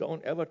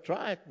 Don't ever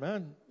try it,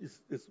 man.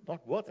 It's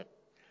not worth it.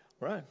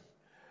 All right?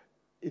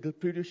 It'll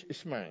produce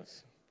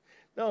Ishmaels.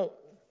 Now,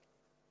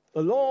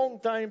 a long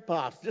time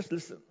passed. Just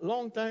listen. A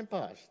long time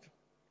passed.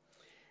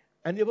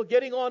 And they were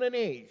getting on in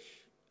age.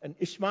 And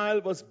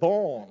Ishmael was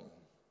born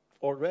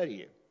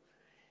already.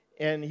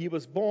 And he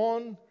was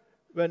born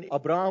when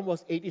Abraham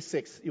was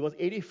 86. He was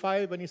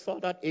 85 when he saw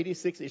that.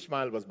 86,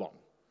 Ishmael was born.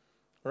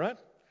 All right?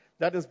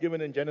 That is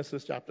given in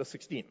Genesis chapter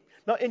 16.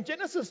 Now, in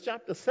Genesis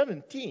chapter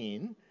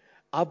 17,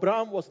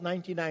 Abraham was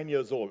 99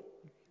 years old.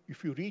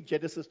 If you read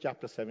Genesis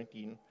chapter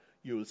 17,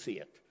 you will see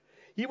it.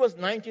 He was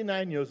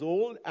 99 years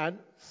old and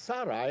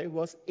Sarai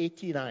was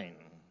 89.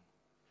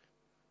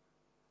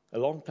 a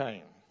long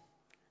time.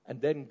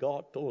 And then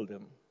God told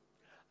him,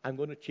 I'm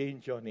going to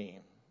change your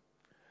name.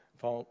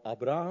 From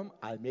Abraham,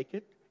 I'll make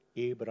it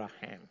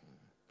Abraham.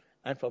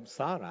 And from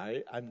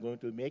Sarai, I'm going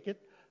to make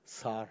it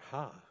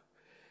Sarah.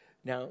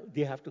 Now,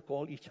 they have to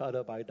call each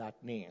other by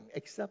that name,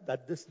 except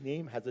that this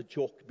name has a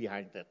joke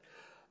behind it.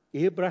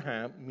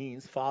 Abraham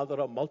means father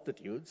of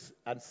multitudes,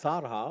 and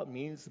Sarah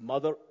means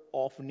mother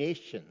of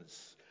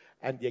nations.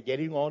 And they're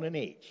getting on in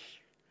age.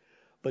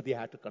 But they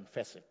had to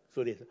confess it.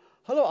 So they said,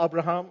 hello,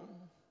 Abraham.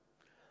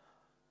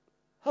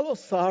 Hello,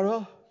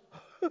 Sarah.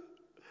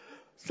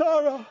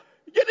 Sarah,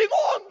 getting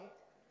on.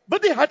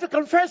 But they had to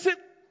confess it.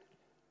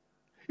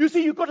 You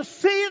see, you've got to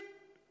say it.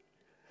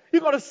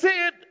 You've got to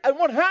say it. And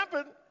what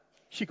happened?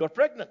 She got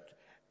pregnant.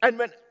 And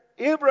when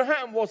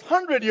Abraham was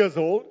 100 years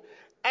old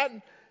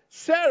and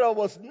Sarah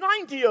was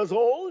 90 years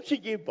old, she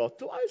gave birth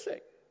to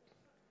Isaac.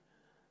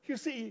 You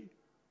see,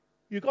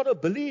 you've got to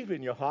believe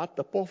in your heart.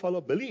 The poor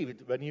fellow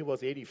believed when he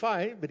was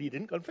 85, but he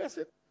didn't confess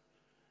it.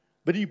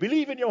 But you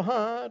believe in your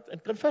heart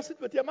and confess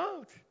it with your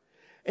mouth.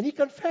 And he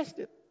confessed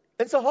it.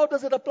 And so how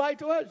does it apply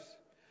to us?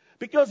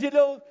 Because,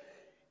 in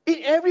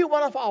every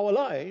one of our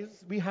lives,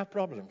 we have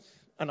problems.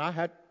 And I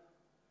had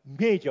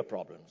major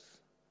problems.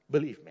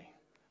 Believe me.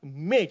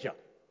 Major.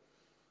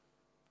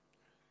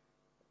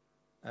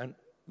 And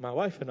my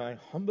wife and I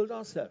humbled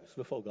ourselves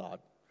before God,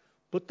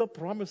 put the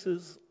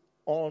promises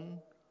on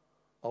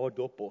our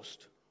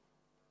doorpost,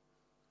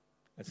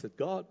 and said,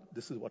 God,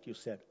 this is what you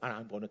said, and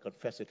I'm going to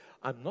confess it.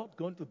 I'm not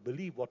going to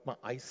believe what my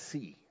eyes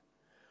see.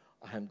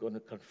 I'm going to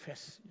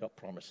confess your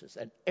promises.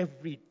 And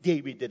every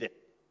day we did it.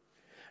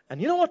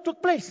 And you know what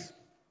took place?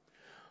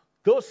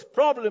 Those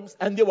problems,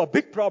 and they were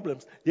big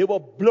problems, they were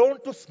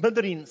blown to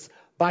smithereens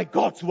by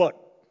God's word.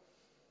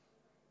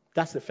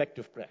 That's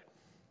effective prayer.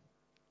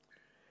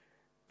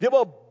 They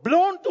were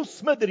blown to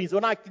smithereens.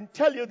 When I can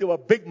tell you, they were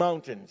big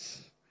mountains.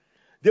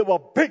 They were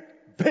big,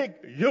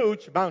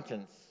 huge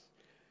mountains.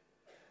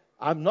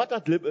 I'm not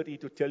at liberty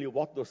to tell you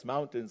what those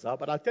mountains are,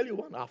 but I'll tell you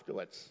one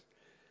afterwards.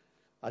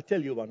 I'll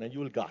tell you one and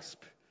you will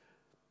gasp.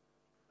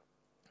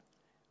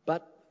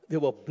 But they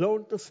were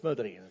blown to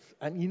smithereens.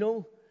 And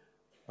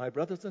my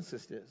brothers and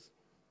sisters,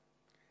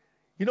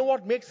 you know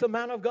what makes a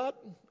man of God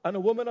and a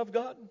woman of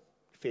God?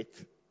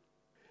 Faith.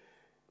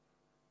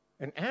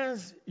 And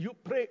as you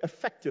pray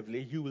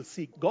effectively, you will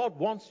see God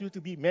wants you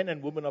to be men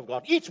and women of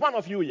God. Each one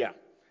of you here.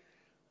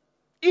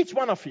 Each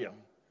one of you.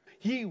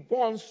 He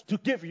wants to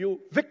give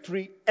you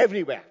victory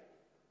everywhere.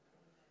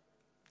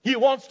 He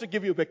wants to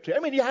give you victory.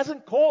 He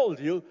hasn't called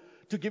you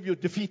to give you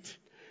defeat.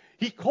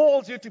 He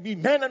calls you to be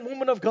men and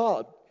women of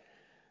God.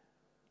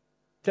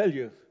 Tell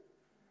you,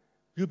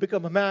 you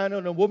become a man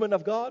and a woman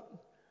of God,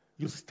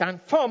 you stand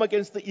firm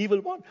against the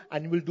evil one,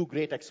 and you will do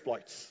great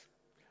exploits.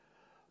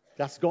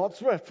 That's God's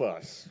word for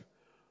us.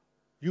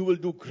 You will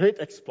do great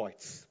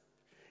exploits.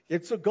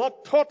 And so God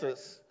taught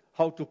us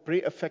how to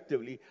pray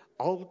effectively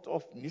out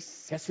of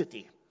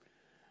necessity.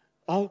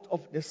 Out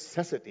of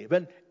necessity.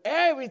 When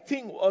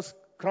everything was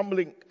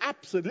crumbling,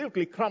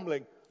 absolutely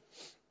crumbling,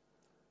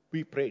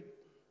 we prayed.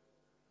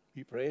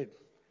 We prayed.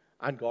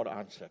 And God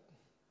answered.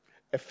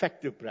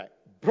 Effective prayer.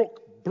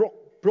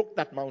 Broke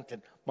that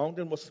mountain.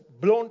 Mountain was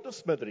blown to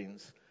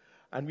smithereens.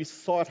 And we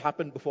saw it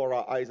happen before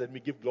our eyes, and we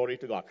give glory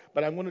to God.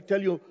 But I'm going to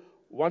tell you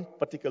one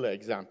particular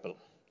example.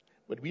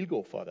 But we'll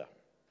go further.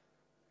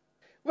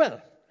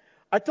 Well,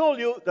 I told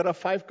you there are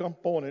 5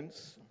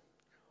 components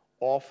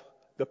of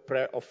the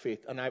prayer of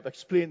faith. And I've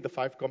explained the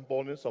 5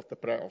 components of the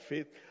prayer of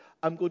faith.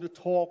 I'm going to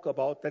talk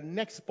about the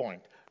next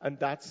point. And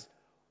that's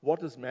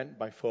what is meant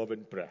by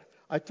fervent prayer.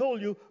 I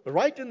told you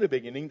right in the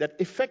beginning that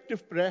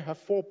effective prayer has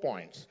 4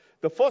 points.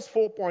 The first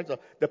 4 points are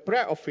the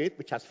prayer of faith,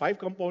 which has 5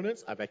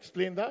 components. I've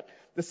explained that.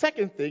 The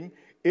second thing,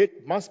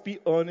 it must be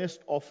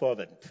earnest or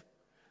fervent.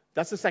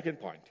 That's the second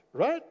point,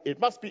 right? It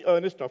must be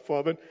earnest or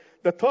fervent.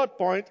 The third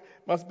point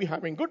must be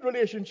having good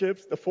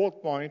relationships. The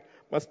fourth point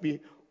must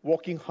be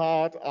working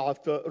hard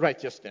after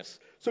righteousness.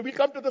 So we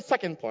come to the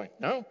second point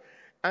now,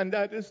 and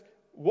that is,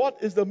 what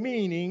is the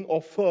meaning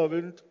of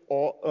fervent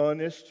or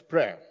earnest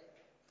prayer?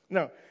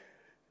 Now,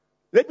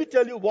 let me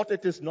tell you what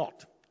it is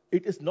not.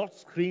 It is not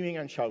screaming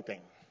and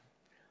shouting.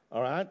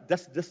 All right?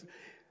 This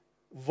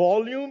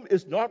volume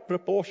is not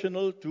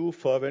proportional to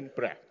fervent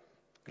prayer.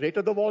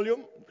 Greater the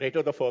volume,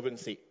 greater the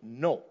fervency.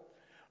 No.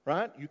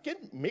 Right? You can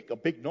make a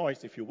big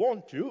noise if you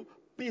want to.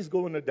 Please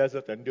go in the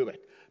desert and do it.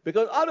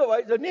 Because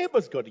otherwise, the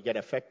neighbor's going to get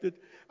affected.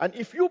 And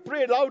if you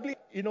pray loudly,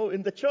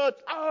 in the church,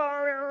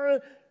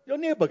 your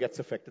neighbor gets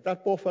affected.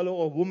 That poor fellow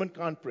or woman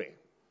can't pray.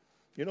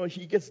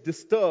 He gets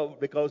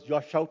disturbed because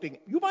you're shouting.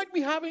 You might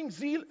be having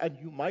zeal and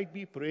you might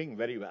be praying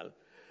very well.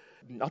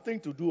 Nothing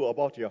to do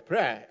about your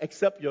prayer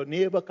except your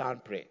neighbor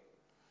can't pray.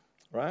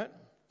 Right?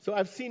 So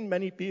I've seen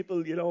many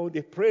people,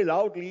 they pray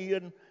loudly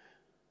and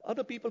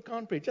other people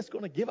can't pray. Just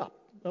going to give up.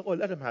 Oh,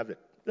 let them have it.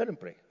 Let them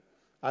pray.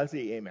 I'll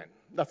say amen.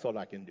 That's all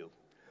I can do.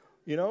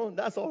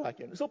 That's all I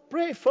can do. So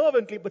pray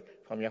fervently, but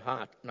from your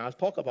heart. And I'll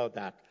talk about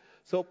that.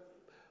 So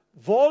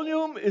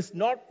volume is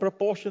not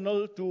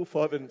proportional to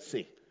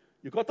fervency.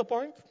 You got the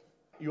point?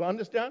 You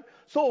understand?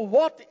 So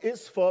what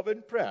is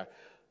fervent prayer?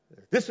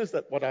 This is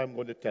what I'm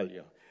going to tell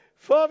you.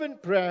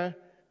 Fervent prayer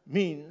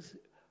means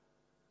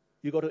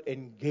you got to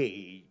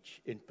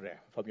engage in prayer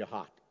from your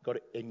heart. You got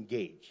to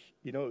engage.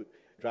 You know,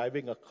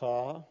 driving a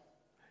car,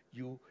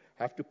 you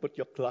have to put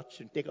your clutch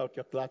and take out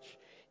your clutch.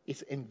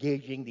 It's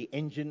engaging the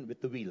engine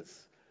with the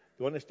wheels.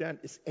 You understand?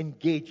 It's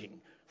engaging.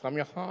 From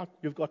your heart,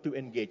 you've got to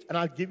engage. And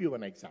I'll give you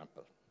an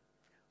example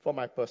from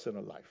my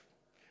personal life.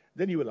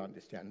 Then you will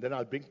understand. Then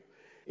I'll bring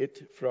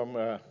it from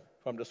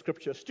the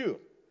scriptures too.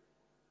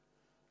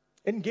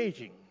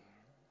 Engaging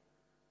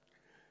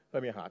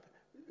from your heart.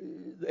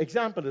 The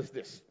example is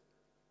this.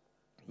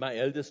 My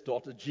eldest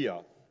daughter,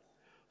 Gia,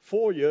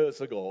 4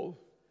 years ago,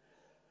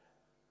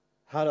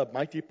 had a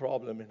mighty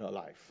problem in her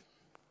life.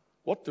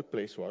 What took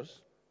place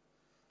was,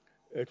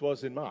 it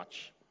was in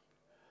March,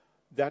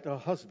 that her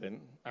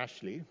husband,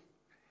 Ashley,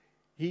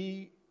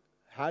 he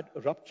had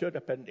a ruptured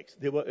appendix.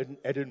 They were in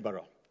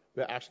Edinburgh,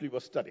 where Ashley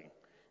was studying.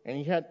 And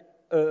he had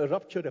a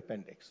ruptured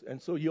appendix.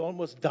 And so he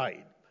almost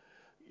died.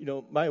 You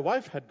know, my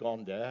wife had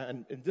gone there,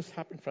 and this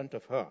happened in front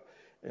of her.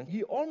 And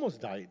he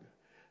almost died.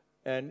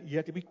 And he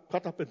had to be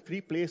cut up in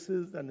 3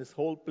 places, and his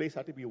whole place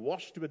had to be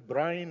washed with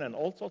brine and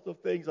all sorts of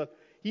things. And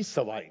he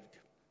survived.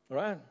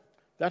 Right?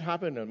 That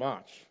happened in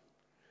March.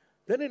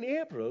 Then in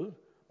April,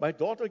 my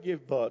daughter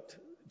gave birth.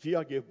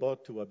 Gia gave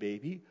birth to a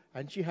baby,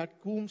 and she had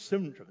Coombs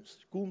syndrome.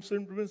 Coombs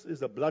syndrome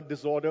is a blood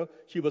disorder.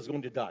 She was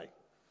going to die.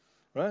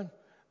 Right?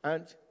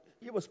 And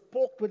he was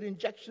poked with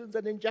injections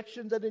and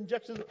injections and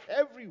injections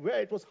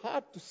everywhere. It was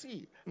hard to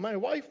see. My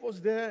wife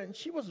was there, and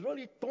she was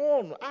really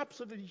torn.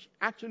 Absolutely.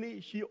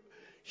 Actually,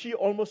 she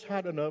almost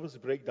had a nervous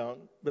breakdown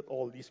with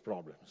all these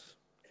problems.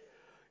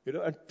 You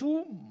know, and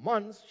 2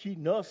 months she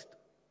nursed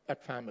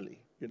that family.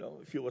 You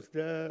know, she was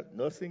there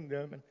nursing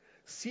them and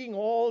seeing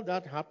all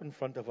that happen in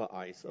front of her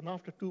eyes. And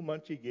after 2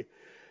 months,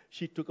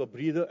 she took a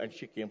breather and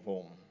she came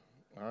home.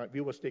 All right,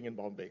 we were staying in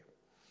Bombay.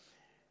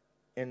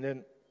 And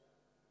then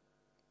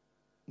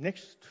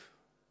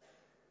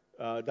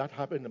that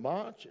happened in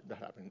March, that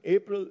happened in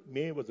April,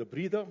 May was a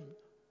breather.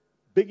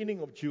 Beginning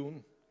of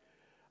June,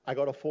 I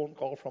got a phone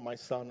call from my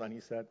son, and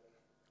he said,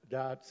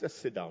 Dad,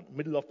 just sit down.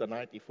 Middle of the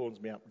night, he phones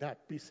me up. Dad,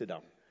 please sit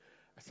down.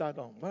 I sat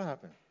down. What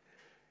happened?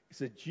 He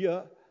said,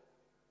 Gia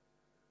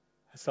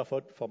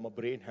suffered from a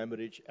brain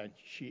hemorrhage, and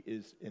she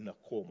is in a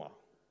coma.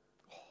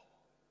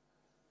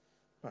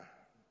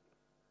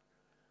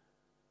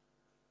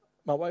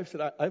 My wife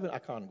said, I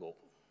can't go.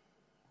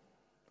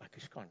 I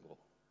just can't go.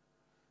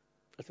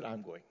 I said,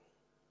 I'm going.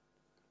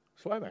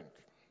 So I went.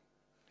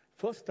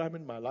 First time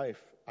in my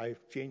life,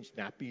 I've changed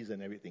nappies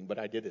and everything, but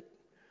I did it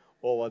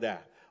over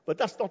there. But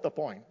that's not the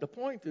point. The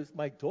point is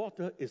my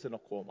daughter is in a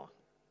coma.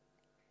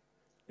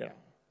 You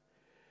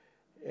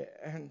know.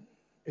 And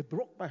it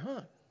broke my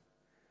heart.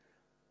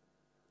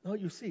 Now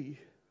you see,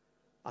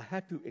 I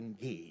had to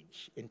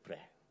engage in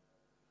prayer.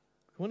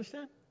 You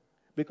understand?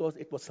 Because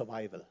it was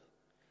survival.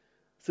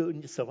 So in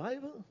the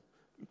survival,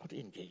 you've got to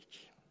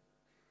engage.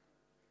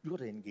 You've got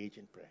to engage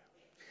in prayer.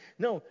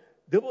 Now,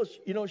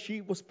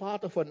 she was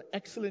part of an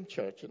excellent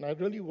church, and I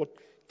really would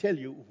tell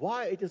you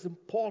why it is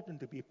important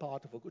to be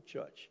part of a good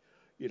church,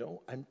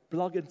 and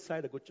plug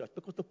inside a good church,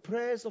 because the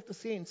prayers of the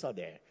saints are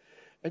there.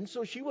 And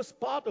so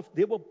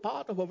they were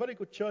part of a very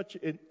good church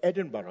in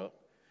Edinburgh,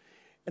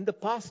 and the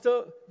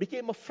pastor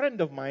became a friend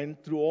of mine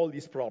through all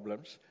these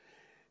problems.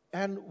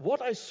 And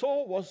what I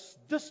saw was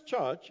this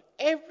church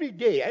every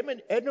day. I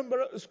mean,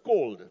 Edinburgh is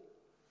cold,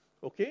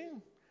 okay?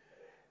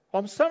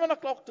 From 7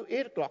 o'clock to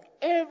 8 o'clock,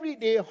 every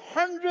day,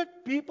 100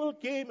 people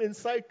came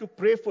inside to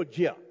pray for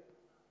Gia.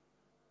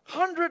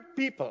 100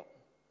 people,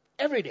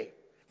 every day.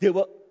 They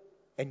were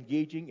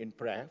engaging in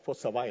prayer for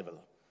survival.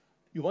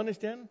 You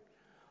understand?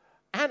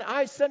 And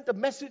I sent a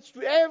message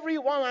to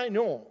everyone I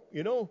know,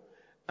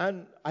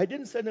 And I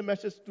didn't send a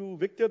message to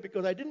Victor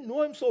because I didn't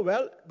know him so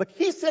well. But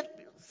he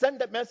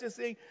sent a message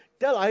saying,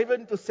 tell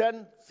Ivan to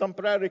send some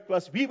prayer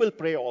requests. We will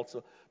pray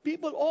also.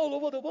 People all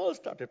over the world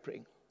started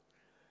praying.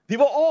 They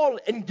were all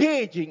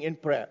engaging in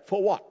prayer.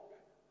 For what?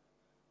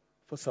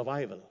 For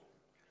survival.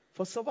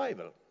 For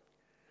survival.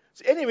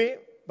 So anyway,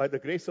 by the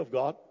grace of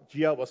God,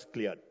 Gia was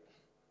cleared.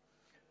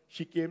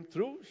 She came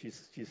through.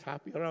 She's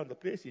happy around the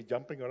place. She's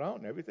jumping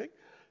around, everything.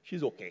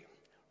 She's okay.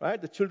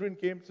 Right? The children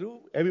came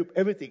through.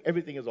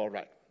 Everything is all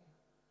right.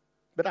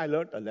 But I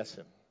learned a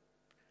lesson.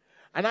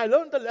 And I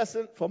learned a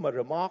lesson from a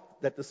remark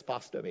that this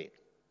pastor made.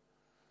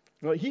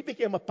 He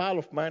became a pal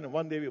of mine, and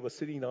one day we were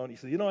sitting down. He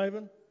said,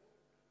 Ivan,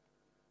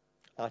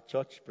 our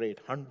church prayed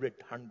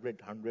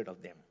 100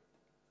 of them.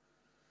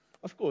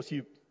 Of course,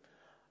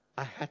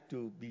 I had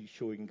to be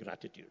showing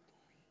gratitude.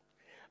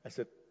 I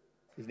said,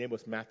 his name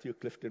was Matthew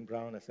Clifton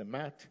Brown. I said,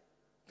 Matt,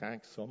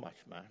 thanks so much,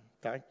 man.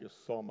 Thank you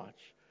so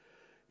much.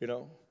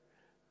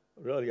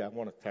 Really, I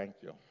want to thank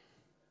you.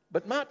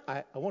 But Matt,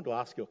 I want to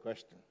ask you a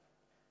question.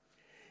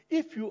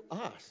 If you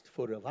asked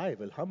for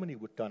revival, how many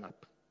would turn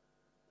up?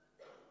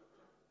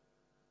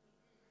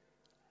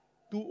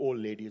 2 old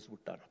ladies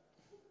would turn up.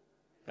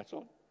 That's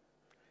all.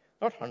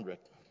 Not 100.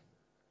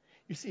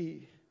 You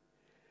see,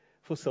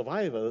 For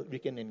survival, we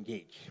can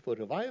engage. For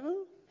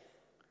revival,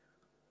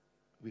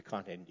 we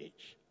can't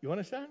engage. You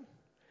understand?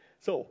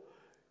 So,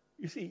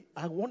 you see,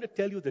 I want to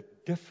tell you the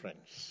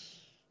difference.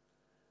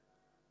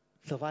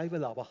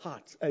 Survival, our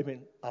hearts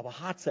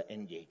are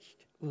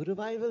engaged. For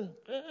revival,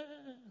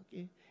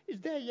 okay,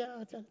 it's there,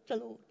 yeah,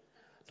 chalo.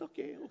 It's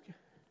okay.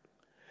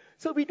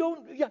 So we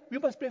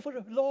must pray for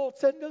the Lord,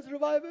 send us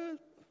revival.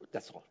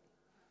 That's all.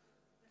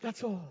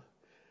 That's all.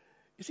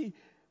 You see,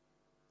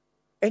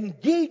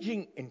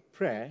 engaging in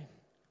prayer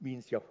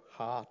means your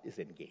heart is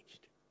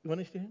engaged. You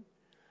understand?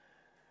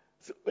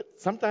 So, but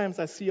sometimes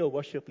I see a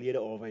worship leader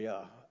over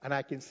here, and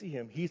I can see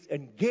him. He's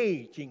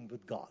engaging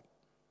with God.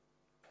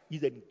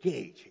 He's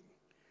engaging.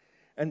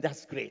 And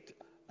that's great.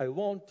 I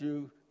want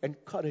to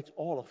encourage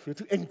all of you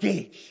to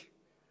engage.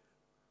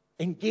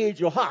 Engage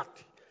your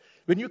heart.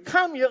 When you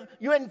come here,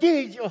 you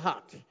engage your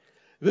heart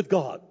with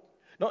God.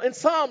 Now, in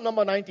Psalm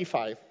number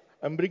 95,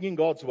 I'm bringing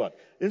God's word.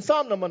 In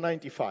Psalm number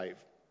 95,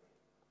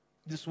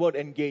 this word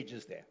engage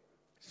is there.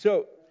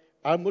 So,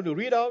 I'm going to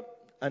read out,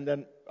 and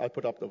then I'll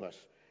put up the verse.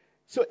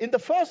 So, in the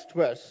first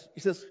verse,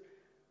 it says,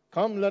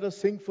 "Come, let us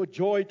sing for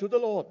joy to the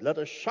Lord. Let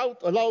us shout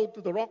aloud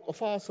to the rock of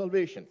our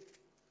salvation.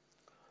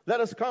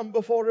 Let us come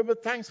before him with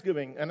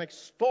thanksgiving and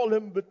extol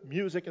him with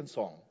music and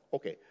song."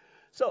 Okay,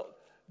 so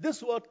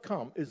this word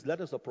 "come" is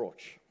let us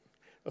approach.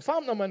 Now,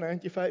 Psalm number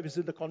 95 is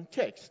in the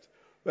context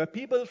where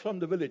people from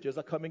the villages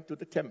are coming to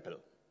the temple,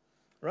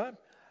 right?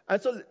 And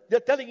so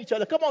they're telling each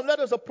other, "Come on, let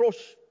us approach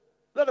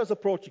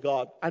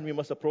God, and we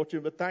must approach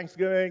him with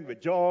thanksgiving, with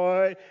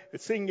joy,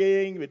 with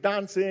singing, with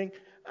dancing."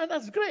 And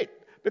that's great,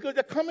 because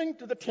they're coming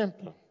to the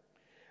temple.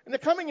 And they're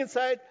coming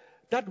inside.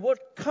 That word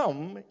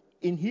 "come"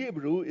 in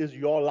Hebrew is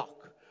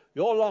yorlach.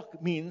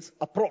 Yorlach means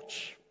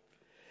approach.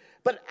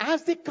 But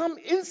as they come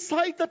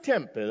inside the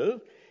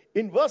temple,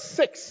 in verse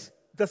 6,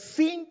 the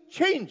scene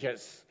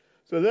changes.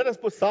 So let us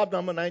put Psalm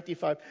number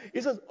 95.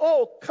 It says,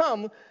 "Oh,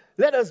 come,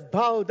 let us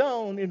bow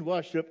down in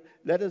worship.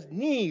 Let us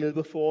kneel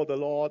before the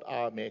Lord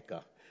our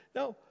Maker."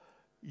 Now,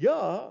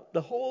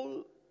 the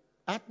whole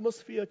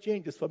atmosphere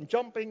changes from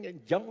jumping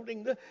and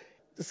jumping.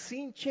 The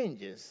scene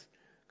changes.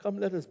 Come,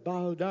 let us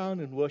bow down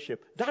and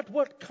worship. That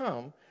word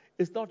 "come"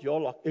 is not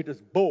yorlach, it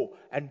is bow.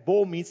 And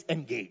bow means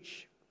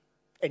engage.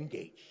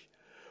 Engage.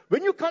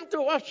 When you come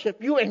to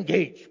worship, you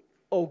engage.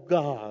 Oh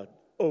God.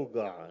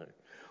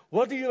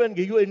 What do you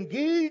engage? You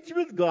engage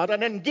with God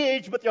and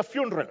engage with your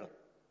funeral.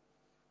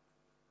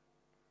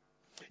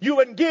 You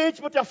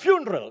engage with your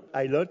funeral.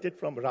 I learned it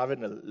from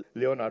Ravenel,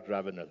 Leonard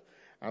Ravenel.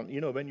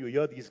 And when you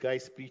hear these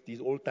guys preach, these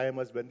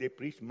old-timers, when they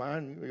preach,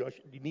 man, your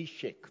knees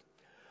shake.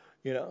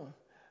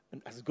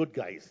 And as good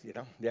guys,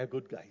 they're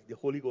good guys. The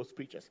Holy Ghost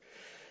preachers.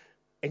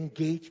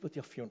 Engage with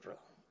your funeral.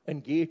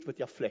 Engage with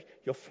your flesh.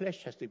 Your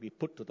flesh has to be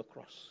put to the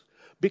cross.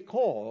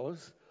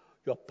 Because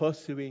you're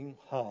pursuing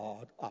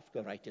hard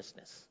after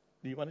righteousness.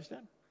 Do you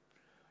understand?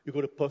 You've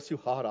got to pursue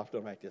hard after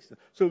righteousness.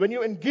 So when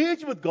you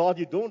engage with God,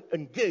 you don't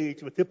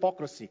engage with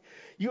hypocrisy.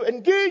 You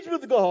engage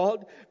with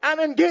God and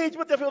engage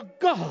with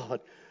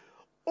God.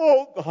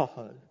 Oh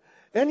God.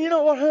 And you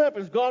know what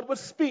happens? God will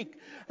speak.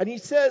 And he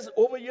says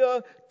over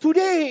here,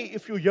 today,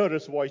 if you hear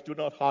his voice, do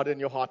not harden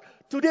your heart.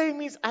 Today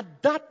means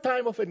at that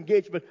time of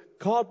engagement,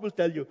 God will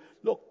tell you,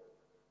 look,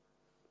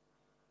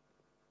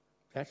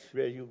 that's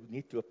where you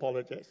need to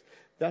apologize.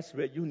 That's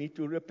where you need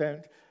to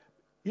repent.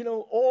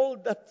 All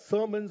that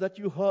sermons that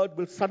you heard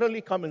will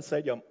suddenly come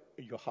inside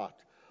your heart.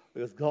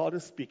 Because God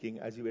is speaking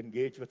as you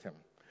engage with him.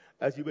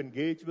 As you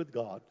engage with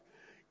God,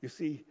 you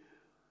see,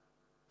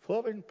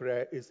 fervent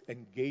prayer is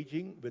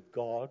engaging with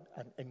God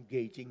and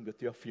engaging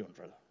with your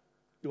funeral.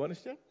 You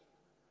understand?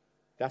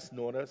 That's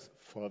known as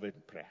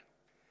fervent prayer.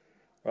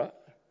 Right?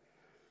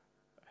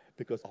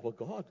 Because our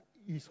God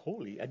is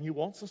holy, and he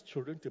wants his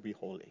children to be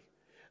holy.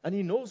 And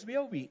he knows we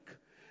are weak,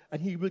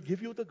 and he will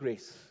give you the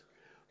grace.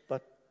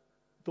 But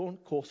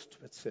don't coast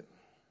with sin.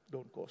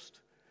 Don't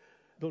coast.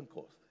 Don't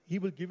coast. He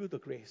will give you the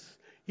grace.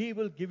 He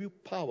will give you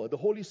power. The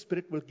Holy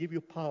Spirit will give you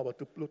power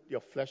to put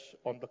your flesh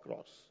on the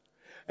cross.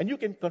 And you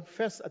can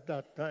confess at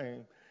that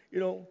time,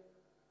 you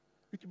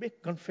can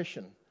make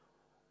confession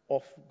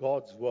of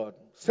God's word.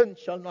 Sin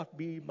shall not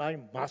be my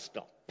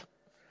master.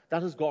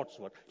 That is God's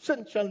word.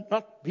 Sin shall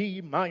not be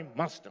my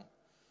master.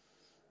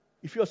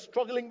 If you're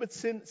struggling with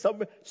sin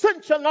somewhere,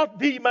 sin shall not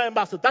be my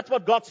master. That's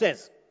what God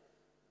says.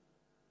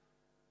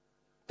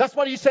 That's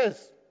what he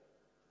says.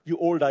 You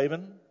old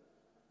Ivan.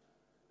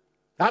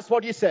 That's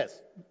what he says.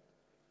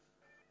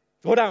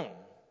 Go down,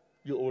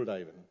 you old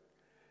Ivan.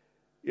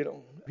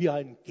 We are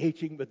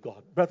engaging with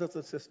God. Brothers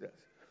and sisters,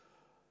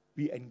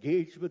 we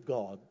engage with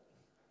God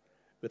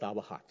with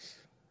our hearts.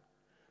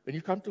 When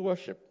you come to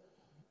worship,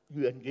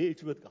 you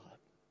engage with God.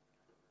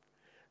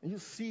 And you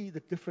see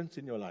the difference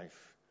in your life.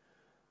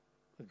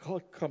 When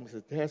God comes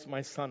and says, there's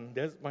my son,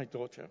 there's my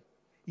daughter.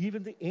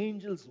 Even the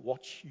angels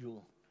watch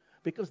you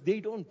because they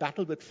don't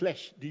battle with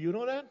flesh. Do you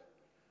know that?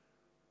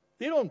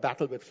 They don't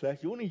battle with flesh.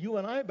 Only you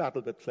and I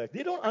battle with flesh.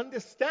 They don't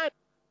understand.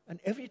 And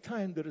every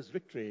time there is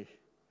victory,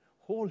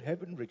 whole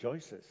heaven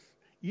rejoices.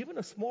 Even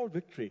a small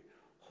victory,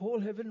 whole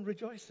heaven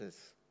rejoices.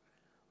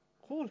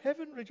 Whole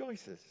heaven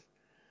rejoices.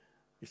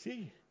 You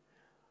see?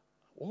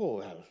 Oh,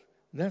 well,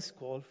 that's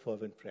called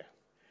fervent prayer.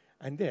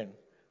 And then,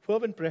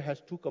 fervent prayer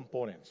has two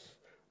components.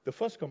 The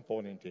first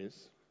component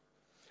is,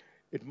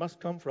 it must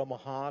come from a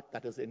heart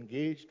that is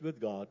engaged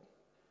with God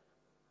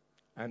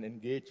and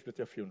engaged with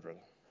your funeral.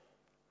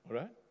 All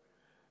right?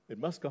 It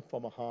must come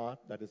from a heart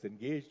that is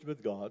engaged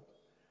with God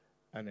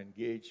and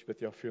engaged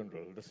with your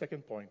funeral. The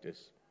second point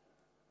is,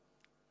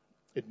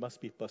 it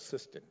must be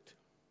persistent.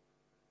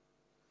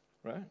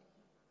 Right?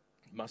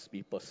 It must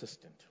be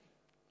persistent.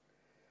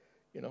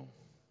 You know,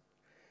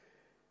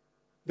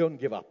 don't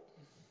give up.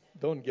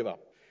 Don't give up.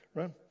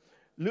 Right?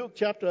 Luke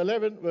chapter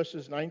 11,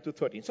 verses 9 to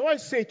 13. So I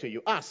say to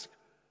you, ask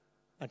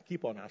and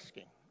keep on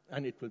asking,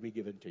 and it will be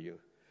given to you.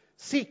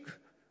 Seek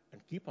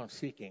and keep on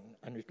seeking,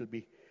 and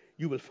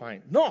you will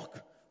find.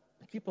 Knock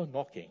and keep on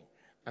knocking,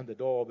 and the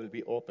door will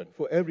be open.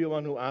 For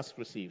everyone who asks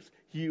receives,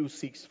 he who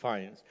seeks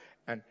finds,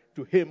 and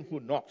to him who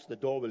knocks, the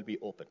door will be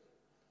open.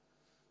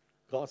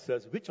 God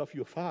says, which of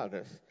you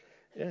fathers,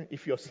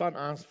 if your son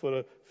asks for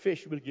a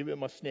fish, will give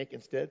him a snake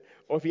instead?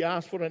 Or if he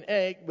asks for an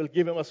egg, will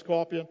give him a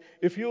scorpion?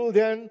 If you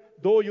then,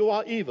 though you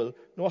are evil,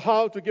 know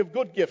how to give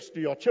good gifts to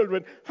your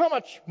children, how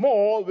much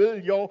more will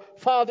your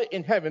Father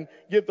in heaven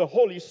give the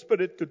Holy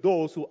Spirit to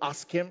those who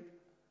ask him?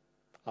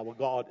 Our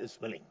God is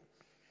willing.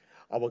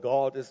 Our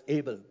God is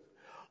able.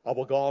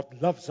 Our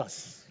God loves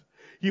us.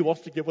 He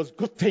wants to give us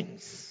good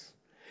things.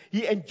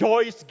 He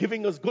enjoys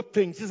giving us good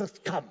things. He says,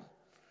 come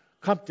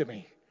to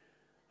me,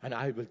 and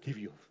I will give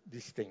you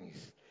these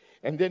things.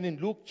 And then in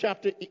Luke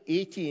chapter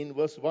 18,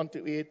 verse 1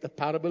 to 8, the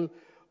parable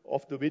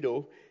of the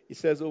widow, it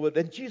says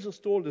then Jesus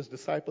told his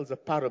disciples a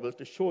parable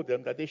to show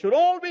them that they should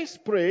always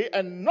pray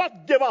and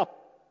not give up.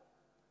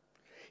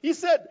 He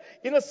said,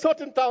 in a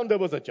certain town there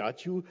was a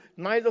judge who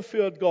neither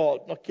feared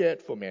God nor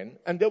cared for men.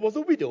 And there was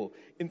a widow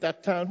in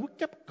that town who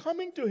kept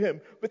coming to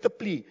him with a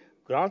plea,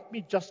 grant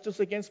me justice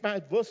against my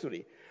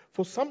adversary.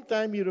 For some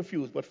time he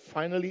refused, but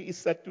finally he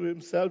said to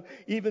himself,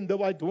 even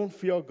though I don't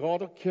fear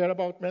God or care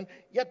about men,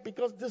 yet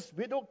because this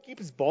widow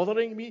keeps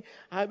bothering me,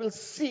 I will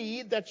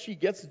see that she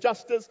gets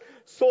justice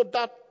so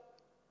that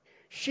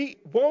she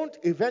won't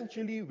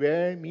eventually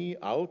wear me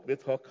out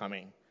with her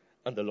coming.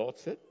 And the Lord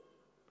said,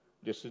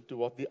 listen to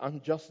what the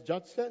unjust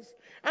judge says.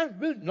 And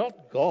will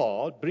not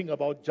God bring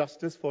about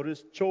justice for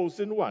his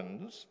chosen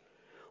ones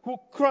who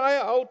cry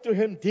out to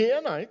him day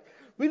and night?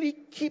 Will he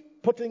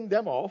keep putting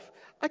them off?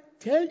 I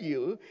tell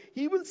you,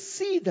 he will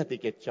see that they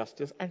get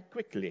justice, and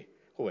quickly.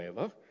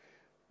 However,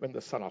 when the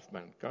Son of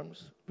Man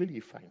comes, will he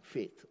find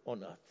faith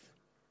on earth?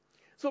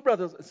 So,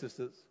 brothers and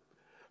sisters,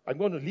 I'm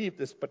going to leave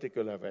this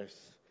particular verse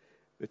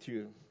with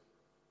you.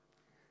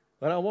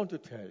 But I want to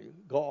tell you,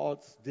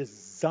 God's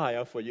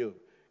desire for you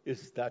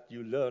is that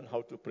you learn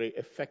how to pray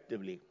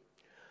effectively.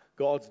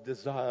 God's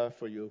desire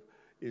for you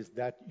is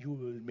that you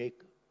will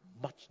make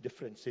much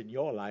difference in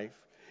your life,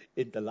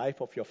 in the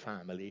life of your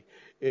family,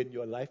 in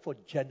your life for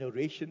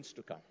generations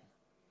to come.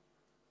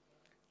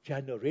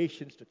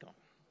 Generations to come.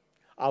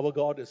 Our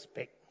God is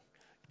big.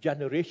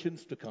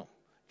 Generations to come.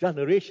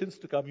 Generations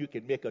to come, you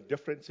can make a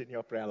difference in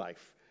your prayer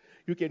life.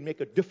 You can make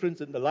a difference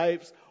in the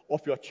lives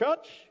of your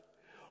church,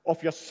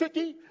 of your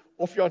city,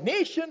 of your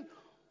nation.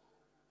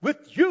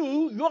 With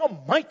you, you are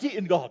mighty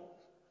in God.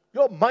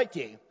 You're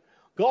mighty.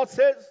 God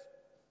says,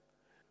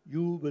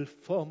 you will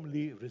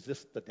firmly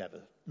resist the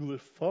devil. You will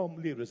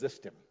firmly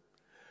resist him.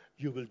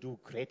 You will do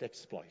great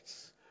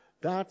exploits.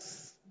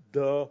 That's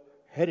the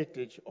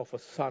heritage of a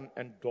son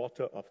and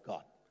daughter of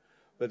God.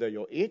 Whether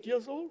you're 8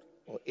 years old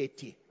or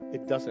 80,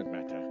 it doesn't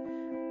matter.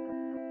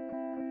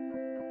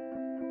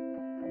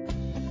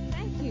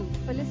 Thank you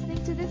for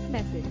listening to this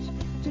message.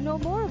 To know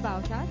more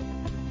about us,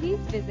 please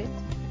visit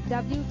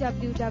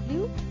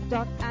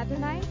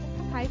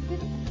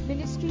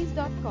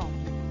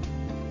www.adonai-ministries.com.